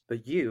platforms,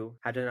 but you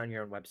have done it on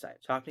your own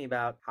website. Talk to me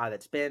about how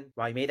that's been,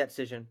 why you made that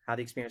decision, how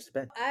the experience has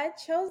been. I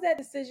chose that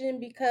decision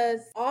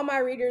because all my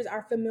readers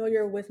are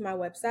familiar with my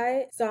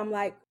website. So I'm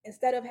like,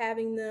 instead of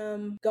having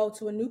them go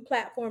to a new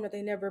platform that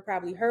they never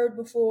probably heard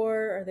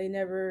before or they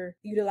never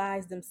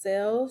utilized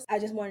themselves, I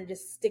just wanted to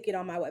just stick it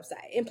on my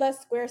website. And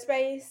plus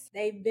Squarespace,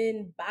 they've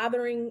been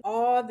bothering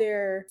all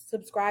their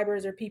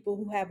subscribers or people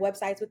who have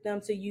websites with them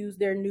to use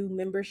their new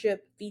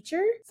membership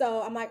feature.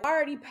 So I'm like, I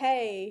already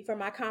pay for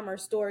my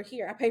commerce store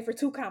here. I pay for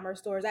 2 commerce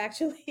stores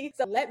actually.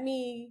 So let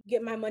me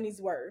get my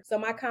money's worth. So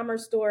my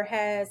commerce store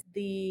has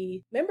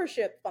the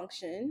membership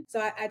function. So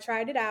I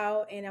tried it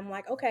out and I'm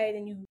like, okay,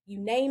 then you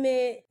name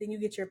it, then you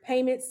get your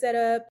payment set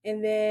up.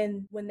 And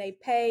then when they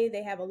pay,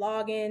 they have a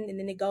login and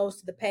then it goes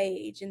to the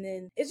page. And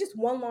then it's just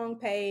one long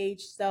page.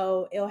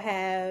 So it'll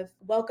have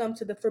welcome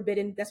to the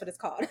forbidden, that's what it's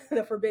called,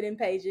 the forbidden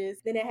pages.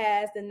 Then it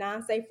has the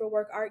non-safe for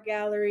work art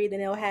gallery.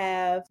 Then it'll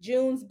have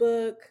June's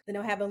book. Then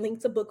it'll have a link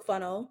to Book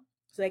Funnel,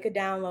 so they could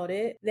download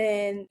it.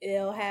 Then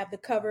it'll have the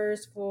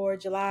covers for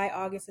July,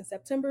 August, and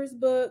September's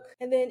book.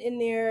 And then in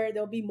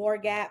there'll be more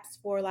gaps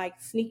for like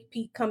sneak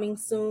peek coming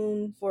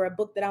soon for a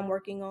book that I'm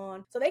working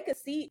on. So they could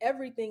see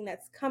everything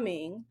that's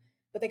coming,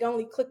 but they can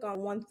only click on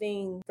one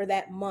thing for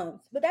that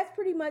month. But that's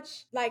pretty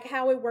much like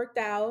how it worked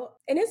out.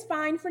 And it's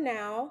fine for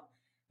now.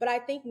 But I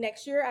think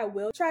next year I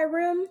will try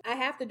RIM. I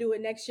have to do it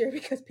next year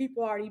because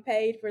people already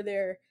paid for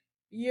their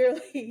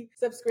yearly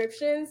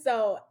subscription.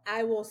 So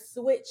I will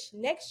switch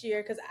next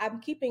year because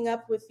I'm keeping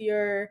up with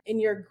in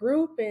your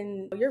group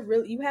and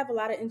you have a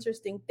lot of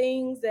interesting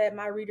things that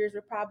my readers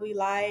would probably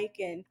like.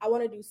 And I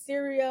want to do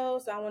serial.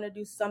 So I want to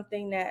do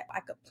something that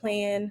I could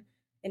plan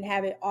and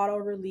have it auto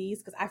release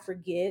because I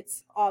forget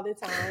all the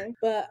time.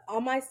 But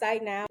on my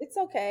site now, it's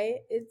okay.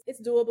 It's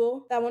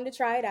doable. I wanted to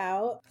try it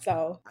out.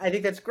 So I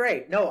think that's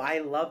great. No, I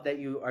love that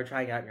you are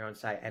trying it out on your own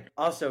site. And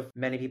also,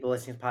 many people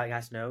listening to the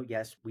podcast know,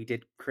 yes, we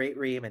did create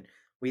Ream and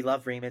we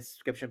love Ream. It's a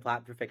subscription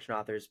platform for fiction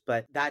authors,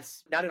 but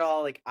that's not at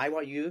all like I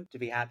want you to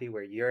be happy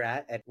where you're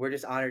at. And we're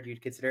just honored you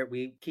to consider it.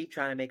 We keep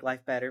trying to make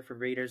life better for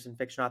readers and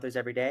fiction authors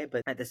every day.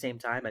 But at the same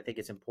time, I think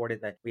it's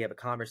important that we have a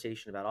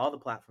conversation about all the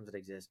platforms that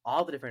exist,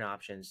 all the different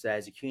options. So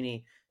as a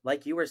CUNY,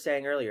 like you were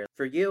saying earlier,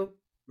 for you,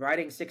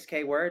 writing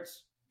 6K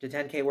words to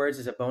 10K words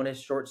is a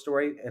bonus short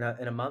story in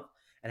a month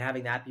and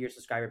having that be your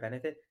subscriber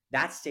benefit,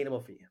 that's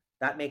sustainable for you.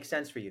 That makes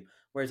sense for you.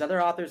 Whereas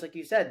other authors, like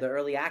you said, the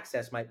early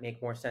access might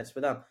make more sense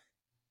for them.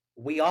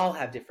 We all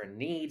have different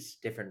needs,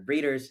 different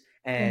readers,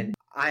 and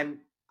I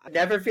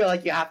never feel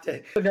like you have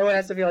to, no one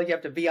has to feel like you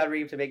have to be on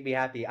Ream to make me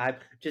happy. I'm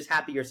just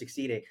happy you're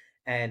succeeding.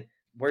 And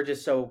we're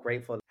just so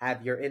grateful to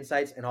have your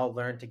insights and all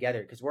learn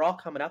together because we're all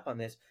coming up on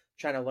this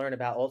trying to learn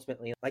about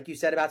ultimately, like you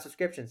said about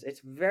subscriptions,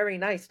 it's very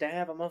nice to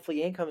have a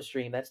monthly income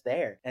stream that's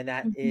there. And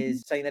that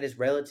is something that is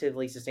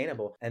relatively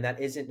sustainable and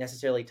that isn't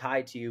necessarily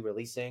tied to you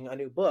releasing a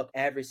new book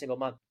every single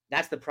month.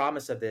 That's the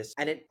promise of this.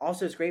 And it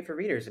also is great for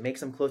readers. It makes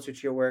them closer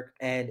to your work.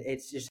 And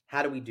it's just,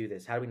 how do we do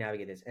this? How do we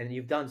navigate this? And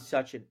you've done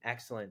such an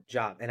excellent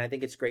job. And I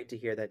think it's great to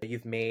hear that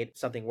you've made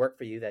something work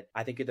for you. That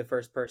I think you're the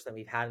first person that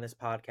we've had in this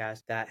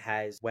podcast that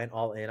has went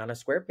all in on a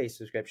Squarespace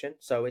subscription.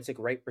 So it's a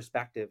great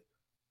perspective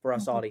for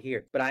us all to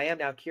hear. But I am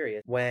now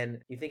curious,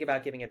 when you think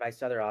about giving advice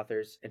to other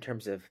authors in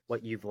terms of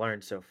what you've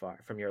learned so far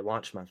from your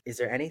launch month, is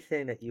there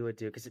anything that you would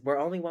do? Because we're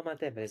only 1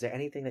 month in, but is there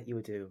anything that you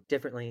would do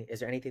differently?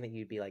 Is there anything that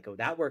you'd be like, oh,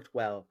 that worked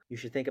well, you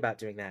should think about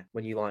doing that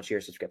when you launch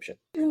your subscription?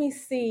 Let me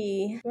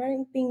see. Is there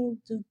anything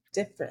to do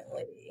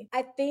differently?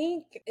 I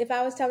think if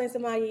I was telling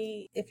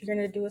somebody, if you're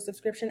going to do a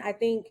subscription, I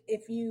think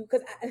if you,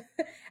 because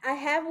I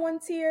have one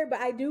tier,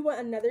 but I do want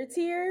another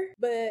tier,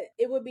 but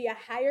it would be a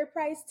higher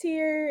price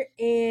tier.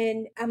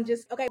 And I'm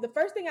just, okay, the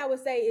first thing I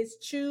would say is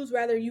choose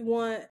whether you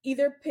want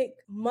either pick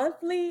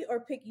monthly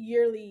or pick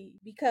yearly,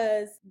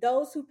 because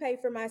those who pay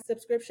for my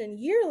subscription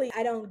yearly,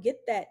 I don't get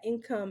that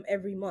income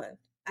every month.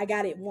 I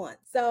got it once.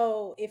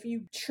 So if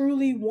you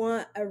truly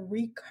want a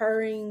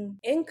recurring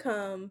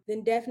income,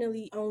 then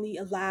definitely only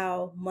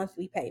allow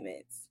monthly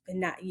payments and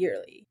not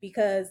yearly,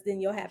 because then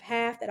you'll have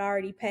half that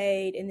already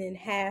paid and then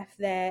half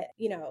that,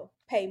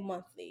 pay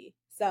monthly.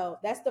 So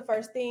that's the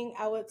first thing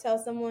I would tell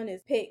someone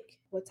is pick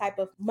what type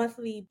of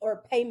monthly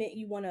or payment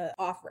you want to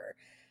offer.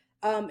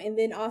 And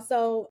then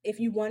also, if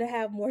you want to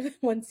have more than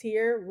one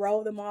tier,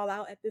 roll them all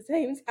out at the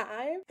same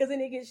time. Because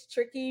then it gets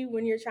tricky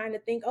when you're trying to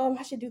think, oh,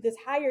 I should do this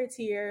higher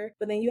tier.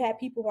 But then you have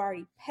people who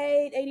already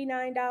paid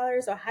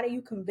 $89. So how do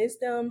you convince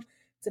them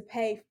to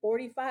pay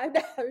 $45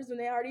 when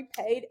they already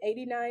paid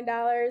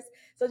 $89?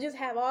 So just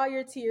have all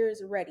your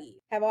tiers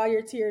ready. Have all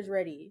your tiers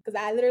ready.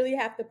 Because I literally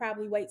have to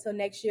probably wait till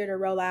next year to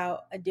roll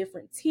out a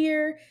different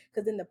tier.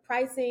 Because then the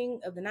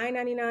pricing of the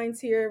 $9.99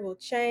 tier will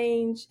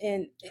change.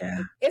 And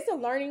it's a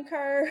learning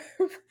curve.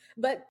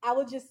 But I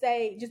would just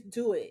say, just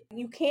do it.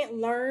 You can't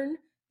learn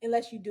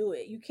unless you do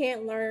it. You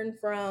can't learn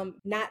from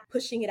not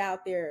pushing it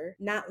out there,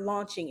 not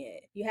launching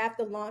it. You have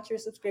to launch your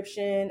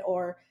subscription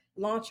or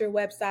launch your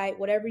website,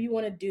 whatever you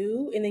want to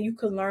do, and then you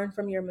can learn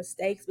from your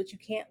mistakes, but you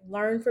can't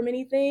learn from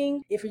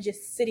anything if you're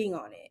just sitting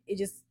on it. It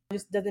just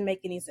doesn't make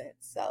any sense.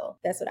 So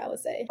that's what I would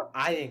say.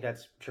 I think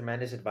that's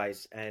tremendous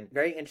advice and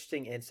very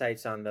interesting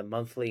insights on the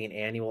monthly and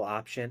annual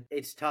option.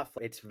 It's tough.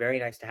 It's very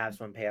nice to have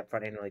someone pay up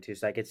front annually too.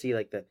 So I could see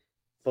like the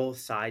both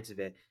sides of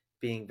it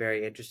being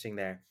very interesting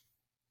there.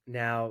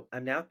 Now,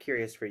 I'm now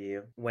curious for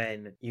you,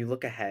 when you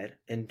look ahead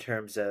in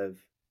terms of,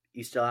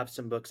 you still have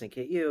some books in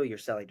KU, you're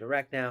selling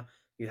direct now,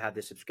 you have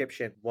the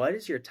subscription. What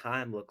does your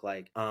time look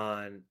like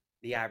on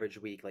the average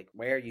week? Like,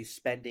 where are you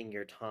spending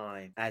your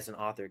time as an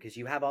author? Because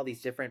you have all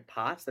these different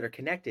pots that are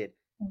connected,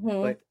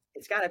 but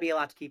it's got to be a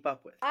lot to keep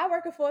up with. I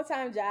work a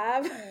full-time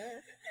job.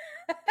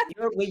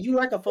 You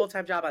work a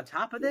full-time job on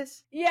top of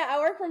this? Yeah, I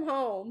work from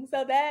home.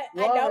 So that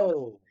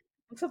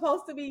I'm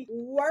supposed to be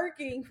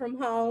working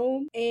from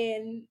home,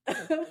 and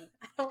I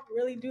don't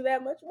really do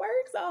that much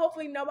work. So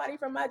hopefully nobody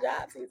from my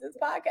job sees this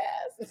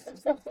podcast.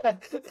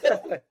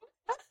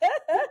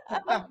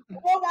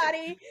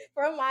 Nobody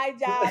from my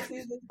job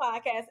sees this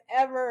podcast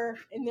ever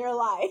in their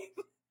life.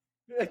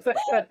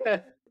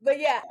 But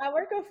yeah, I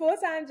work a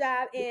full-time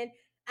job, and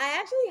I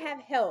actually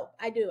have help.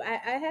 I do. I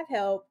have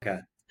help. Okay.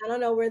 I don't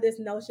know where this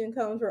notion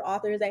comes for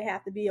authors. They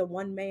have to be a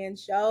one-man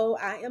show.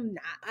 I am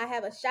not. I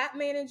have a shop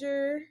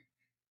manager,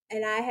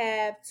 and I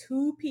have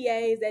 2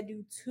 PAs that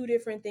do 2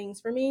 different things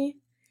for me.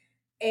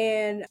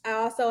 And I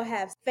also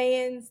have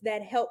fans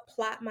that help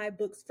plot my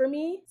books for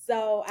me.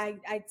 So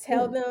I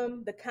tell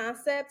them the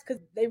concepts,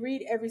 because they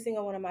read every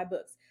single one of my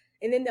books,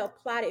 and then they'll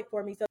plot it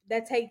for me. So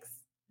that takes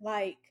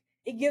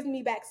it gives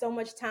me back so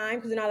much time,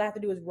 because then all I have to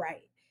do is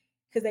write,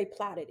 because they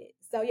plotted it.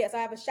 So yes, I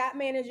have a shop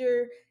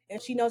manager, and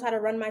she knows how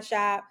to run my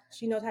shop.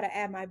 She knows how to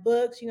add my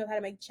books. She knows how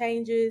to make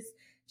changes.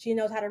 She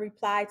knows how to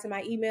reply to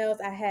my emails.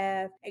 I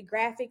have a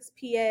graphics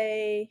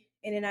PA,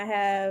 and then I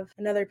have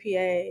another PA.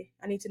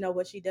 I need to know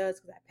what she does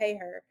because I pay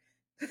her.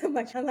 I'm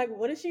like,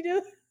 what does she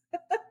do?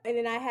 And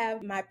then I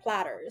have my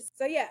plotters.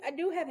 So yeah, I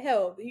do have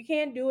help. You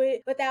can't do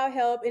it without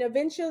help. And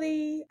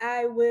eventually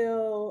I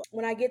will,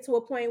 when I get to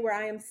a point where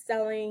I am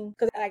selling,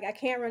 because I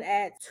can't run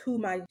ads to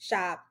my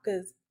shop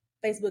because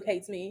Facebook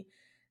hates me.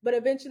 But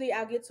eventually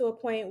I'll get to a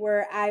point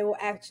where I will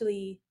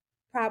actually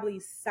probably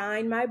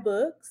sign my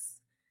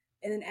books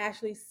and then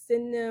actually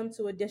send them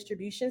to a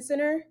distribution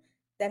center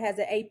that has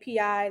an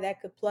API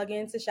that could plug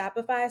into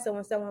Shopify. So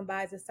when someone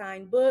buys a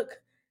signed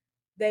book,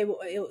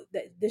 the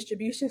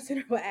distribution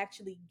center will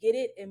actually get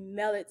it and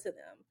mail it to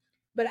them.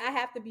 But I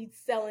have to be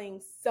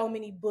selling so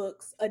many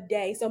books a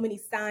day, so many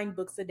signed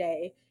books a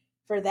day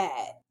for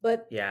that.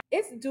 But yeah,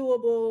 it's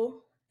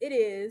doable. It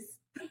is.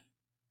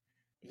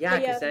 Yeah,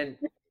 because then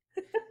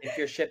If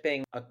you're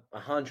shipping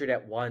 100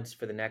 at once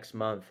for the next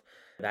month,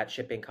 that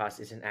shipping cost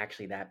isn't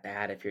actually that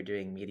bad. If you're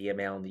doing media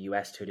mail in the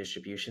US to a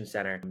distribution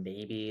center,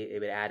 maybe it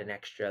would add an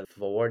extra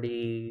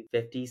 40,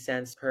 50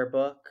 cents per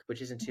book,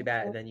 which isn't too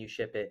bad. And then you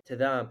ship it to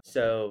them.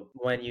 So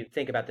when you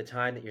think about the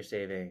time that you're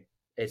saving,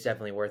 it's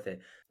definitely worth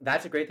it.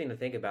 That's a great thing to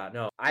think about.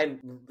 No,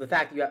 the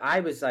fact that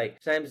I was like,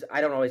 sometimes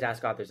I don't always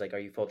ask authors, like, are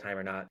you full time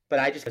or not? But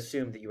I just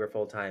assumed that you were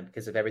full time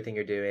because of everything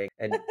you're doing.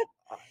 And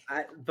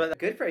but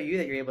good for you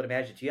that you're able to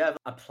manage it. Do you have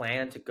a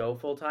plan to go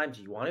full time?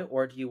 Do you want it,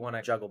 or do you want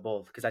to juggle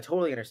both? Because I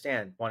totally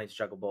understand wanting to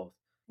juggle both.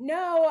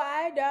 No,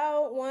 I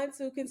don't want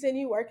to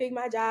continue working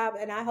my job,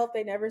 and I hope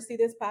they never see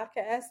this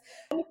podcast.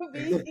 I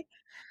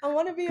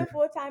want to be a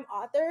full-time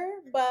author,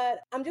 but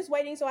I'm just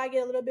waiting so I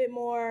get a little bit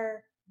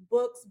more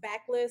books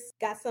backlist,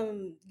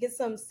 get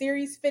some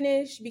series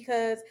finished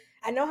because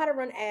I know how to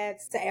run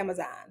ads to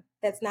Amazon.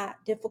 That's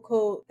not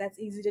difficult, that's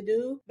easy to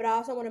do, but I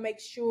also want to make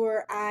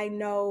sure I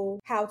know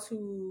how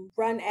to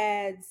run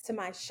ads to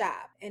my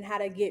shop and how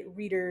to get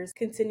readers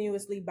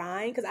continuously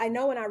buying, because I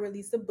know when I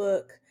release a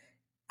book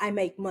I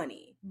make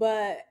money,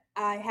 but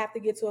I have to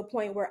get to a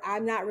point where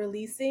I'm not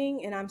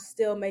releasing and I'm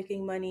still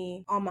making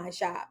money on my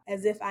shop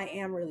as if I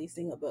am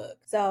releasing a book.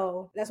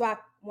 So that's why I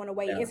want to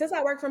wait. Yeah. And since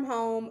I work from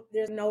home,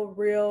 there's no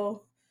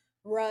real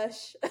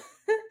rush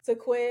to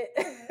quit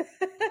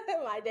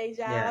my day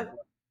job. Yeah.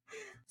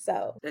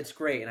 So That's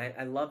great. And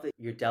I love that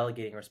you're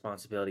delegating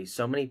responsibility.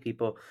 So many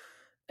people,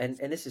 and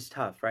this is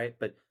tough, right?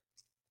 But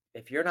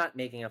if you're not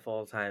making a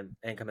full-time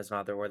income as an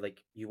author, or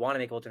like you want to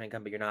make full-time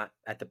income, but you're not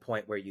at the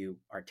point where you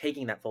are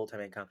taking that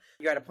full-time income,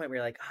 you're at a point where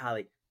you're like,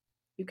 like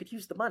you could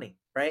use the money,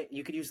 right?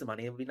 You could use the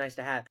money. It would be nice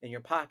to have in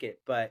your pocket,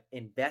 but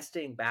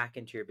investing back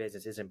into your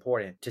business is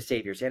important to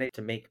save your sanity,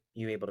 to make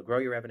you able to grow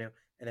your revenue.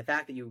 And the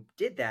fact that you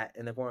did that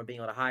in the form of being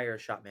able to hire a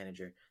shop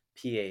manager,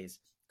 PAs,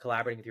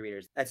 collaborating with your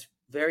readers, that's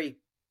very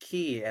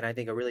key. And I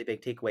think a really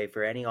big takeaway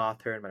for any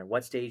author, no matter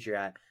what stage you're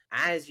at,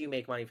 as you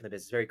make money from the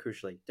business, very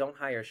crucially, don't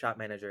hire a shop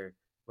manager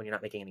when you're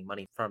not making any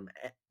money from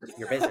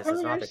your business as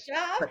an your author.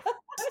 shop.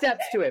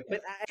 Steps to it,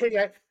 but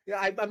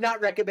I'm not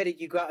recommending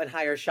you go out and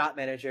hire a shop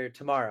manager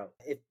tomorrow,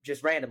 if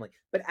just randomly.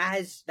 But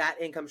as that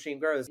income stream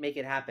grows, make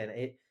it happen.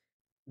 It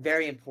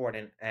very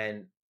important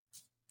and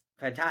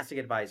fantastic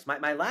advice.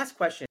 My last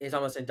question is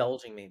almost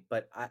indulging me,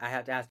 but I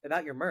have to ask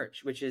about your merch,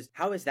 which is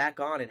how has that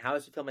gone and how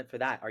is fulfillment for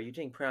that? Are you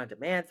doing print on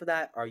demand for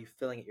that? Are you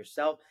filling it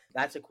yourself?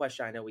 That's a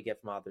question I know we get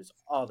from authors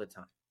all the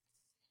time.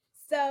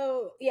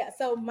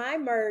 So my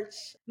merch,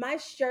 my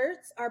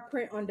shirts are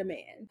print on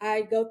demand.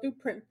 I go through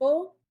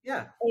Printful.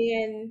 Yeah.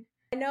 And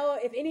I know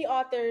if any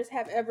authors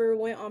have ever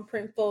went on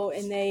Printful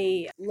and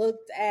they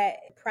looked at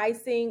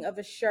pricing of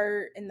a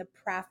shirt and the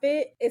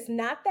profit, it's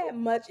not that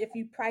much if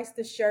you price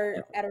the shirt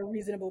at a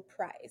reasonable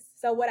price.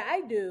 So what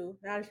I do,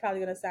 and I'm probably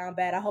going to sound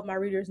bad. I hope my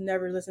readers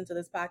never listen to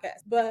this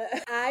podcast, but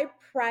I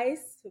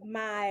price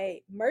my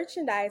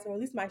merchandise, or at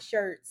least my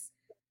shirts,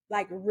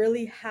 like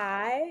really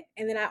high.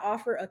 And then I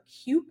offer a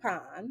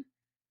coupon,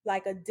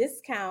 like a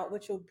discount,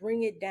 which will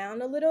bring it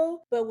down a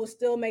little, but will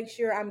still make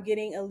sure I'm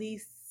getting at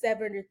least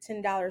 $7 or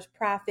 $10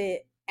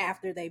 profit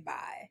after they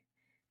buy.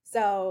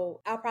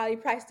 So I'll probably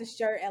price the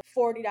shirt at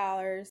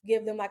 $40,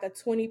 give them like a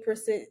 20%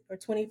 or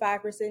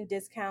 25%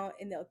 discount,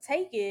 and they'll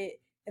take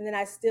it. And then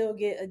I still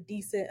get a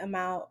decent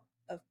amount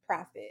of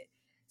profit.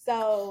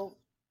 So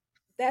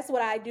that's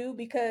what I do,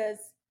 because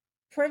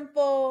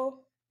Printful,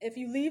 if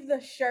you leave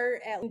the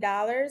shirt at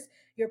 $1,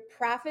 your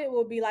profit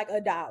will be like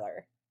 $1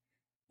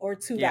 or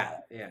 $2.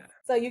 Yeah.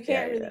 So you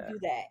can't really do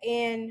that.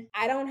 And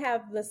I don't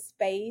have the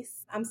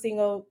space. I'm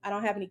single. I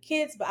don't have any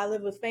kids, but I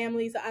live with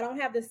family. So I don't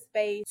have the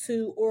space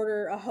to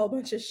order a whole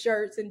bunch of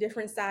shirts in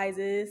different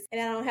sizes.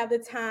 And I don't have the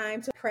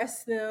time to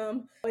press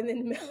them and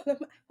then mail them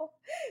out.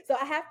 So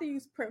I have to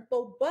use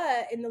Printful.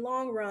 But in the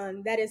long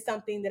run, that is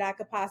something that I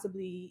could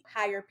possibly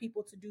hire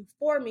people to do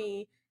for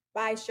me,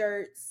 buy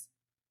shirts,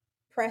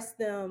 press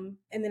them,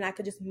 and then I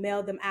could just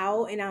mail them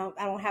out, and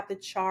I don't have to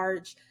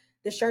charge.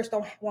 The shirts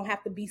won't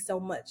have to be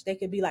so much. They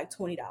could be like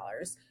 $20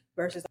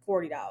 versus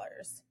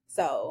 $40.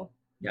 So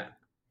Yeah.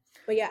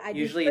 but yeah, I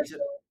Usually use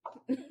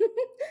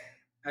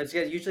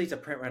usually it's a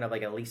print run of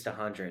like at least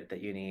 100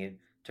 that you need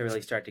to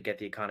really start to get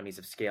the economies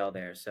of scale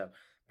there. So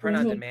print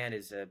on demand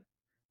is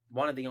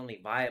one of the only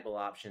viable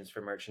options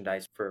for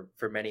merchandise for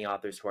many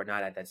authors who are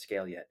not at that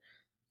scale yet.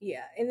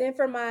 Yeah. And then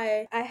for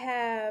I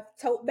have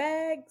tote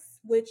bags,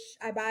 which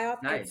I buy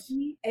off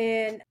Etsy.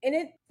 And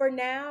for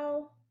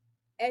now,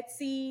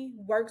 Etsy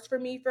works for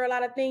me for a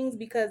lot of things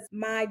because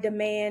my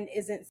demand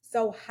isn't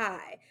so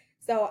high.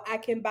 So I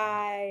can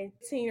buy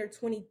 10 or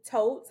 20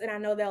 totes and I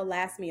know they'll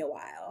last me a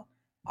while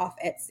off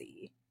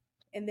Etsy.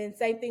 And then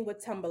same thing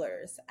with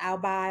tumblers. I'll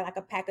buy like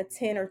a pack of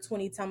 10 or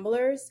 20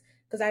 tumblers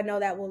because I know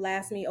that will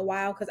last me a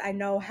while because I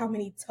know how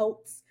many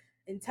totes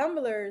and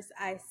tumblers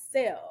I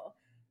sell.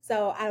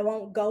 So I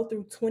won't go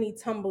through 20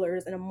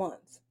 tumblers in a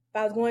month. If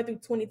I was going through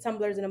 20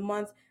 tumblers in a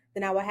month,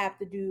 then I would have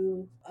to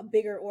do a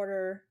bigger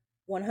order,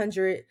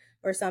 100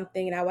 or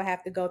something, and I would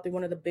have to go through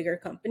one of the bigger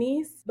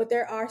companies. But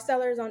there are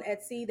sellers on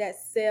Etsy that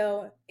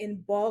sell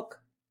in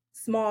bulk,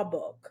 small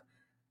bulk.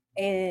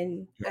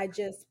 and I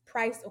just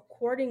price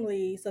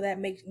accordingly so that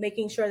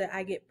making sure that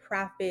I get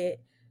profit,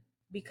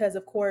 because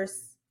of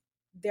course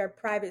they're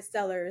private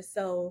sellers.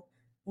 So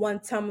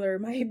one tumbler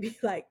might be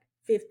like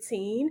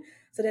 15.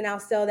 So then I'll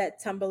sell that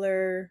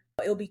tumbler.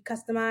 It'll be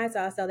customized.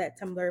 So I'll sell that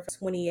tumbler for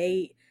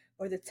 28,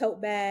 or the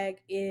tote bag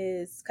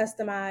is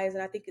customized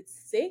and I think it's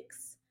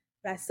 6,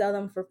 but I sell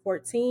them for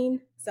 14.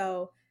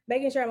 So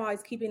making sure I'm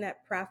always keeping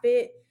that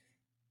profit.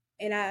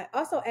 And I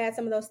also add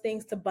some of those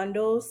things to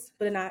bundles,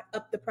 but then I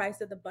up the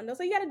price of the bundle.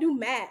 So you got to do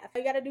math.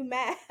 You got to do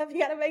math. You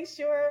got to make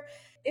sure.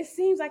 It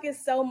seems like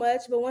it's so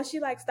much, but once you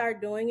like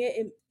start doing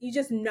it, you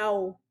just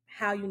know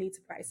how you need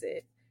to price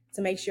it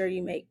to make sure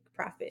you make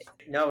profit.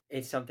 No,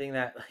 it's something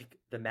that like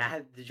the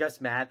math, just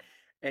math,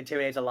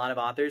 intimidates a lot of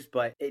authors,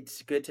 but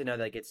it's good to know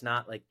that like it's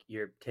not like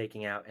you're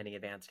taking out any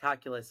advanced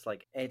calculus.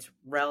 Like it's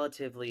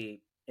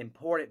relatively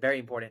important, very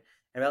important,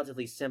 and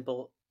relatively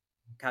simple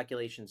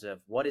calculations of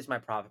what is my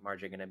profit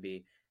margin going to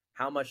be,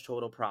 how much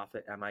total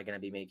profit am I going to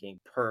be making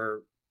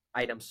per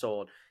item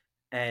sold.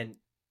 And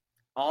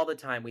all the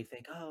time we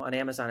think, oh, on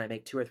Amazon I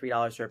make $2 or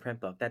 $3 for a print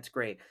book, that's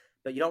great,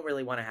 but you don't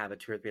really want to have a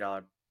 $2 or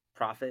 $3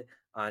 profit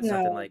on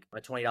something like a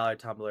 $20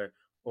 tumbler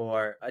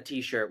or a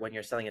t-shirt when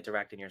you're selling it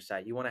direct in your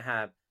site. You want to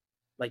have,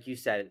 like you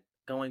said,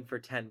 going for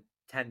 $10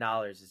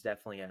 is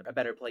definitely a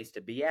better place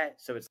to be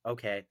at. So it's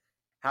okay,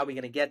 how are we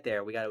going to get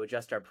there? We got to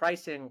adjust our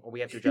pricing, or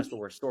we have to adjust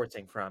what we're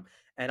sourcing from.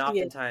 And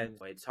oftentimes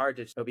it's hard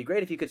to, it would be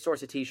great if you could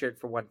source a t-shirt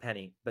for 1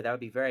 penny, but that would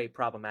be very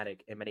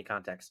problematic in many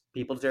contexts.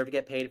 People deserve to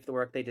get paid for the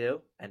work they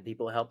do, and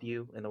people help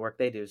you in the work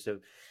they do. So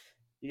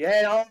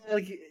yeah,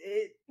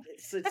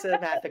 it's a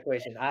math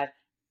equation.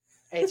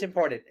 It's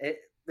important.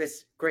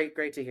 It's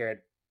great to hear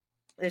it.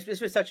 This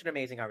was such an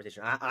amazing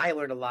conversation. I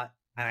learned a lot,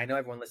 and I know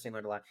everyone listening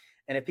learned a lot.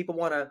 And if people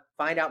want to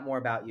find out more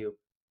about you,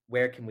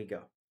 where can we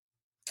go?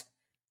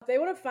 If they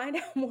want to find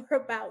out more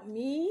about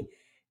me,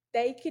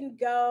 they can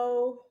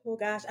go, well,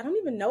 gosh, I don't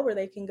even know where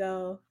they can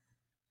go.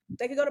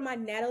 They can go to my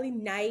Natalie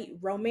Knight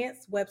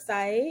romance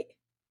website,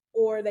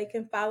 or they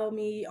can follow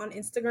me on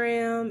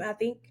Instagram. I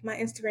think my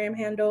Instagram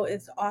handle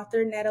is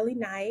author Natalie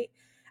Knight.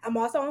 I'm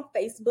also on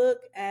Facebook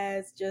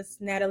as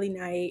just Natalie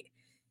Knight.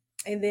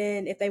 And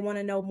then if they want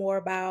to know more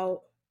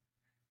about,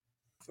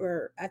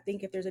 or I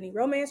think if there's any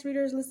romance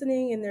readers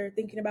listening and they're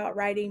thinking about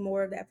writing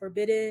more of that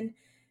forbidden,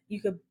 you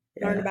could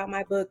learn about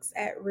my books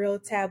at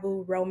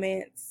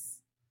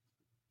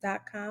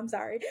realtabooromance.com.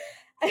 Sorry.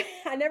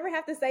 I never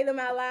have to say them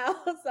out loud,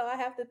 so I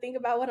have to think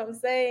about what I'm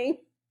saying.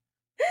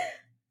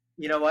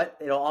 You know what?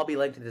 It'll all be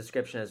linked in the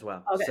description as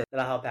well. Okay. So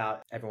that'll help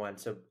out everyone.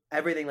 So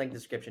everything linked in the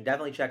description.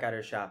 Definitely check out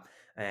her shop.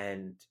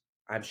 And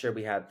I'm sure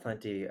we have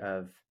plenty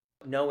of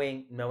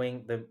knowing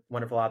the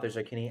wonderful authors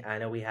like Kenny. I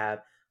know we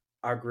have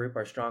our group,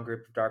 our strong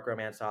group of dark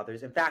romance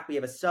authors. In fact, we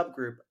have a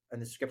subgroup in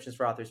the Descriptions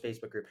for Authors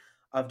Facebook group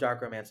of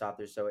dark romance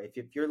authors. So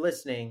if you're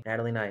listening,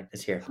 Natalie Knight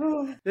is here.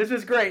 This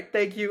was great.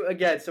 Thank you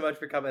again so much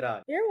for coming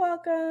on. You're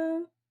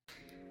welcome.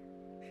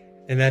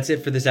 And that's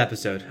it for this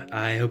episode.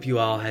 I hope you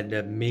all had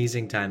an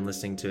amazing time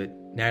listening to it.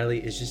 Natalie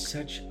is just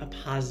such a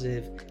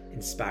positive,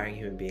 inspiring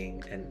human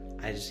being,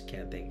 and I just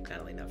can't thank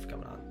Natalie enough for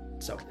coming on.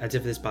 So that's it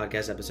for this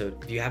podcast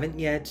episode. If you haven't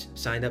yet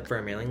signed up for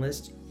our mailing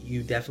list,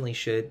 you definitely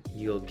should.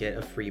 You'll get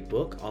a free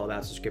book all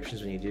about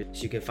subscriptions when you do.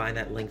 So you can find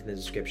that link in the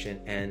description.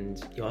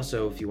 And you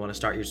also, if you want to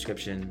start your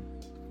subscription,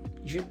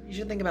 you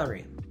should think about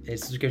reading.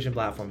 It's a subscription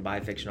platform by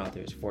fiction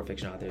authors, for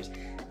fiction authors,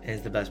 and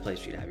it's the best place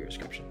for you to have your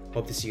subscription.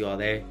 Hope to see you all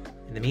there.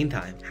 In the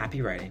meantime,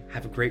 happy writing.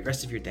 Have a great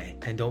rest of your day.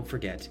 And don't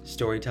forget,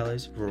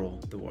 storytellers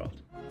rule the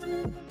world.